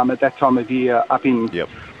at that time of year up in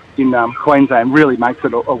Queensland really makes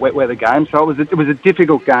it a wet weather game. So it was a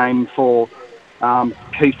difficult game for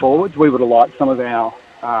key forwards. We would have liked some of our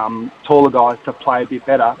taller guys to play a bit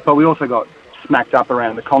better, but we also got smacked up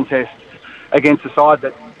around the contest against a side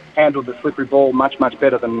that handled the slippery ball much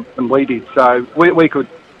better than we did. So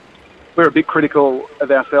we're a bit critical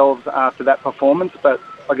of ourselves after that performance, but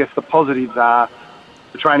I guess the positives are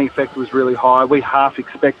the training effect was really high. We half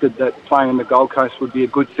expected that playing in the Gold Coast would be a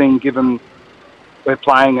good thing, given we're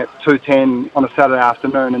playing at 2:10 on a Saturday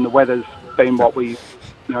afternoon and the weather's been what we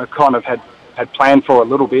kind of had planned for a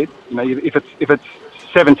little bit. If it's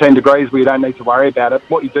 17 degrees, we don't need to worry about it.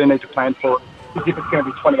 What you do need to plan for is if it's going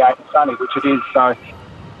to be 28 and sunny, which it is. So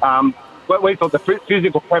we thought the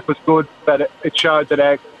physical prep was good, but it showed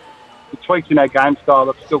that the tweaks in our game style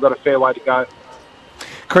have still got a fair way to go.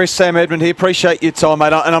 Chris, Sam Edmund here. Appreciate your time,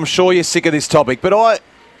 mate. And I'm sure you're sick of this topic. But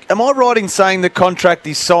am I right in saying the contract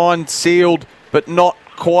is signed, sealed, but not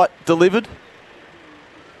quite delivered?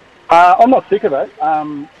 I'm not sick of it.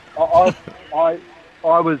 I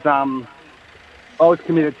was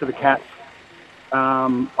committed to the Cats.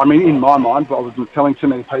 In my mind, but I wasn't telling too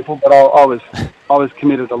many people. But I was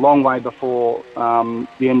committed a long way before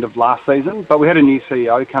the end of last season. But we had a new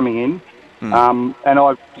CEO coming in, and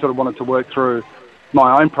I sort of wanted to work through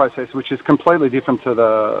my own process, which is completely different to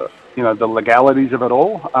the legalities of it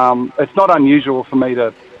all. It's not unusual for me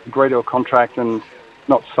to agree to a contract and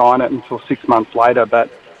not sign it until 6 months later, but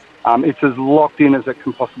it's as locked in as it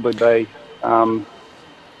can possibly be. And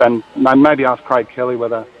maybe ask Craig Kelly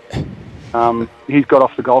whether he's got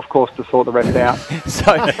off the golf course to sort the rest out.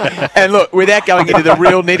 And look, without going into the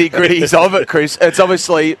real nitty-gritties of it, Chris, it's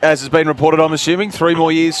obviously, as has been reported, I'm assuming, 3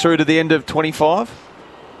 more years through to the end of 25?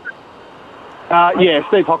 Yeah,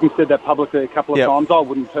 Steve Hawkins said that publicly a couple of times. I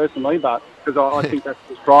wouldn't personally, but because I think that's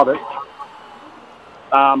just private.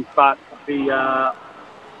 But it's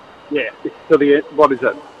to the, what is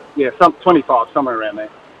it? Yeah, 25, somewhere around there.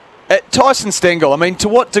 Tyson Stengel, to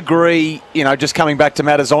what degree, just coming back to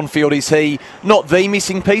matters on field, is he not the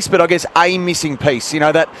missing piece, but I guess a missing piece?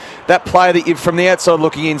 That player that you've, from the outside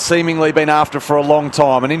looking in, seemingly been after for a long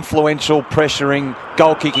time, an influential, pressuring,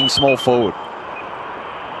 goal-kicking small forward.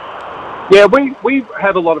 Yeah, we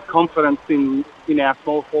have a lot of confidence in our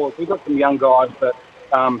small forwards. We've got some young guys that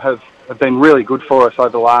have been really good for us over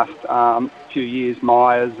the last few years.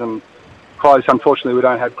 Myers and Close. Unfortunately, we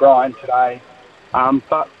don't have Grind today.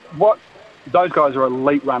 But those guys are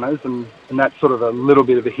elite runners, and that's sort of a little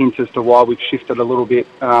bit of a hint as to why we've shifted a little bit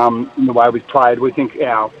in the way we've played. We think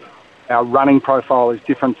our running profile is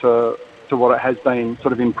different to what it has been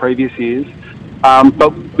sort of in previous years.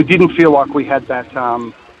 But we didn't feel like we had that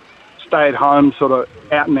stay-at-home sort of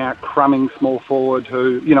out-and-out crumbing small forward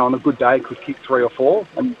who, on a good day could kick 3 or 4.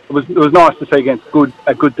 And it was nice to see against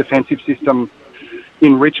a good defensive system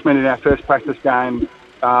in Richmond in our first practice game.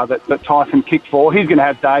 That Tyson kicked for. He's going to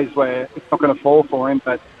have days where it's not going to fall for him,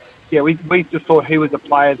 but yeah, we just thought he was a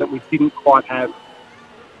player that we didn't quite have.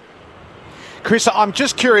 Chris, I'm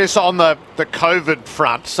just curious on the COVID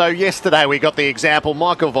front. So yesterday we got the example,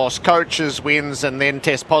 Michael Voss coaches, wins, and then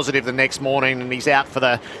tests positive the next morning, and he's out for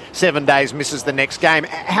the 7 days, misses the next game.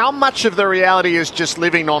 How much of the reality is just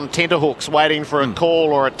living on tenterhooks, waiting for a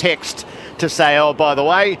call or a text to say, oh, by the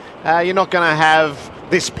way, you're not going to have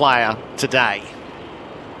this player today?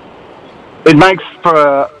 It makes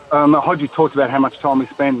for Hodgie talked about how much time we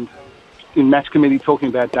spend in match committee talking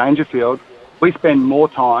about Dangerfield. We spend more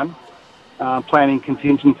time planning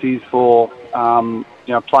contingencies for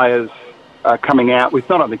players coming out with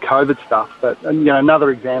not only COVID stuff, but another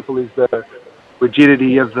example is the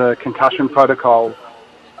rigidity of the concussion protocol.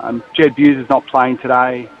 Jed Buse is not playing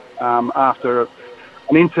today after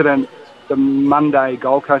an incident the Monday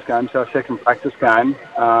Gold Coast game, so our second practice game.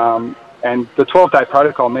 And the 12-day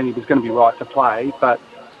protocol meant he was going to be right to play, but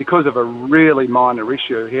because of a really minor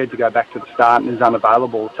issue, he had to go back to the start and is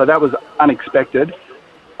unavailable. So that was unexpected,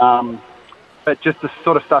 but just the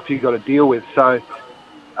sort of stuff you've got to deal with. So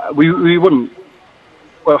we wouldn't,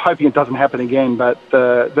 we're hoping it doesn't happen again, but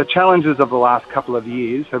the challenges of the last couple of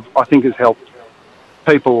years has helped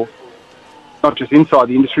people, not just inside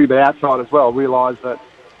the industry, but outside as well, realise that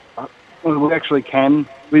we actually can.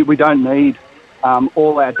 We don't need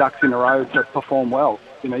all our ducks in a row to perform well.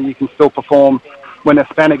 You know, you can still perform when a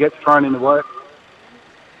spanner gets thrown in the work.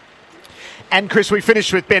 And Chris, we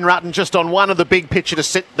finished with Ben Rutten just on one of the big picture to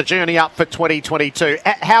set the journey up for 2022.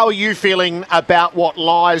 How are you feeling about what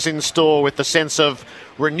lies in store with the sense of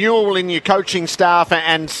renewal in your coaching staff,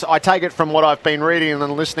 and I take it from what I've been reading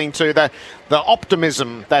and listening to, the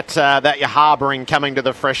optimism that you're harbouring coming to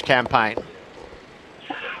the Fresh campaign?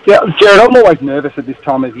 Yeah, Jared, I'm always nervous at this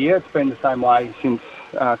time of year. It's been the same way since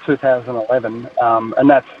 2011, and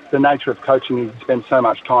that's the nature of coaching. You spend so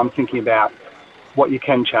much time thinking about what you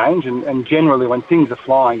can change, and generally when things are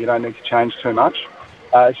flying, you don't need to change too much.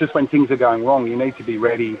 It's just when things are going wrong, you need to be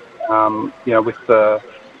ready, with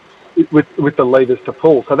the levers to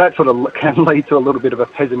pull. So that sort of can lead to a little bit of a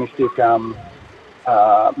pessimistic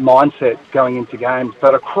mindset going into games.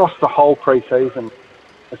 But across the whole pre-season,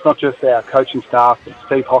 it's not just our coaching staff, but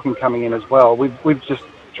Steve Hocking coming in as well. We've just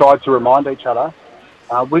tried to remind each other.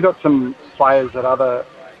 We've got some players that other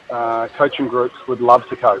coaching groups would love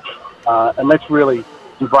to coach. And let's really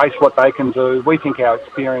embrace what they can do. We think our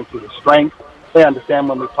experience is a strength. We understand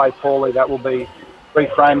when we play poorly, that will be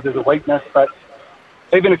reframed as a weakness. But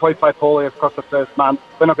even if we play poorly across the first month,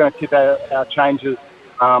 we're not going to tip our changes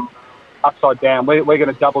upside down. We're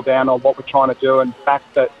going to double down on what we're trying to do and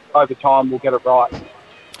fact that over time we'll get it right.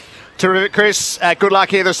 Terrific, Chris. Good luck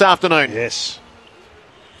here this afternoon. Yes.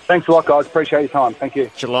 Thanks a lot, guys. Appreciate your time. Thank you.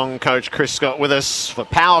 Geelong coach Chris Scott with us for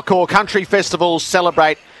Power Core Country Festival.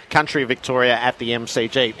 Celebrate Country of Victoria at the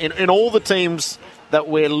MCG. In all the teams that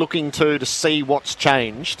we're looking to see what's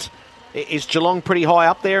changed, is Geelong pretty high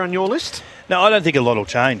up there on your list? No, I don't think a lot will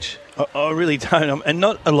change. I really don't. And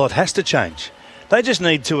not a lot has to change. They just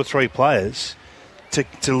need 2 or 3 players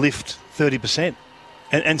to lift 30%.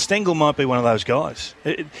 And Stengel might be one of those guys.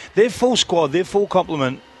 Their full squad, their full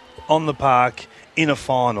complement on the park in a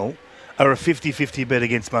final are a 50-50 bet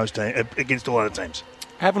against all other teams.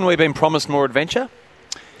 Haven't we been promised more adventure?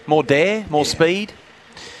 More dare? More speed?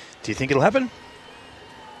 Do you think it'll happen?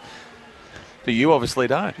 But you obviously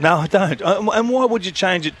don't. No, I don't. And why would you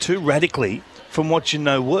change it too radically from what you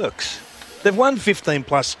know works? They've won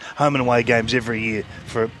 15-plus home and away games every year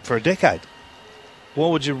for a decade. Why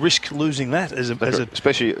would you risk losing that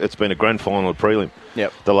especially it's been a grand final prelim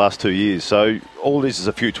the last 2 years. So all this is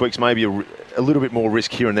a few tweaks, maybe a little bit more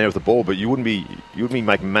risk here and there with the ball, but you wouldn't be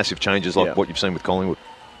making massive changes like what you've seen with Collingwood.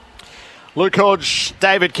 Luke Hodge,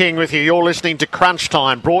 David King with you. You're listening to Crunch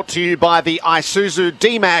Time, brought to you by the Isuzu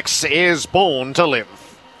D-Max is born to live.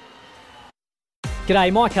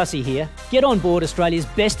 G'day, Mike Hussey here. Get on board Australia's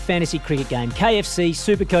best fantasy cricket game, KFC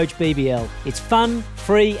Supercoach BBL. It's fun,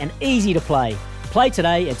 free and easy to play. Play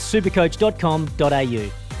today at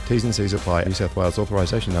supercoach.com.au. T's and C's apply. New South Wales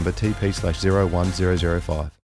authorisation number TP/01005.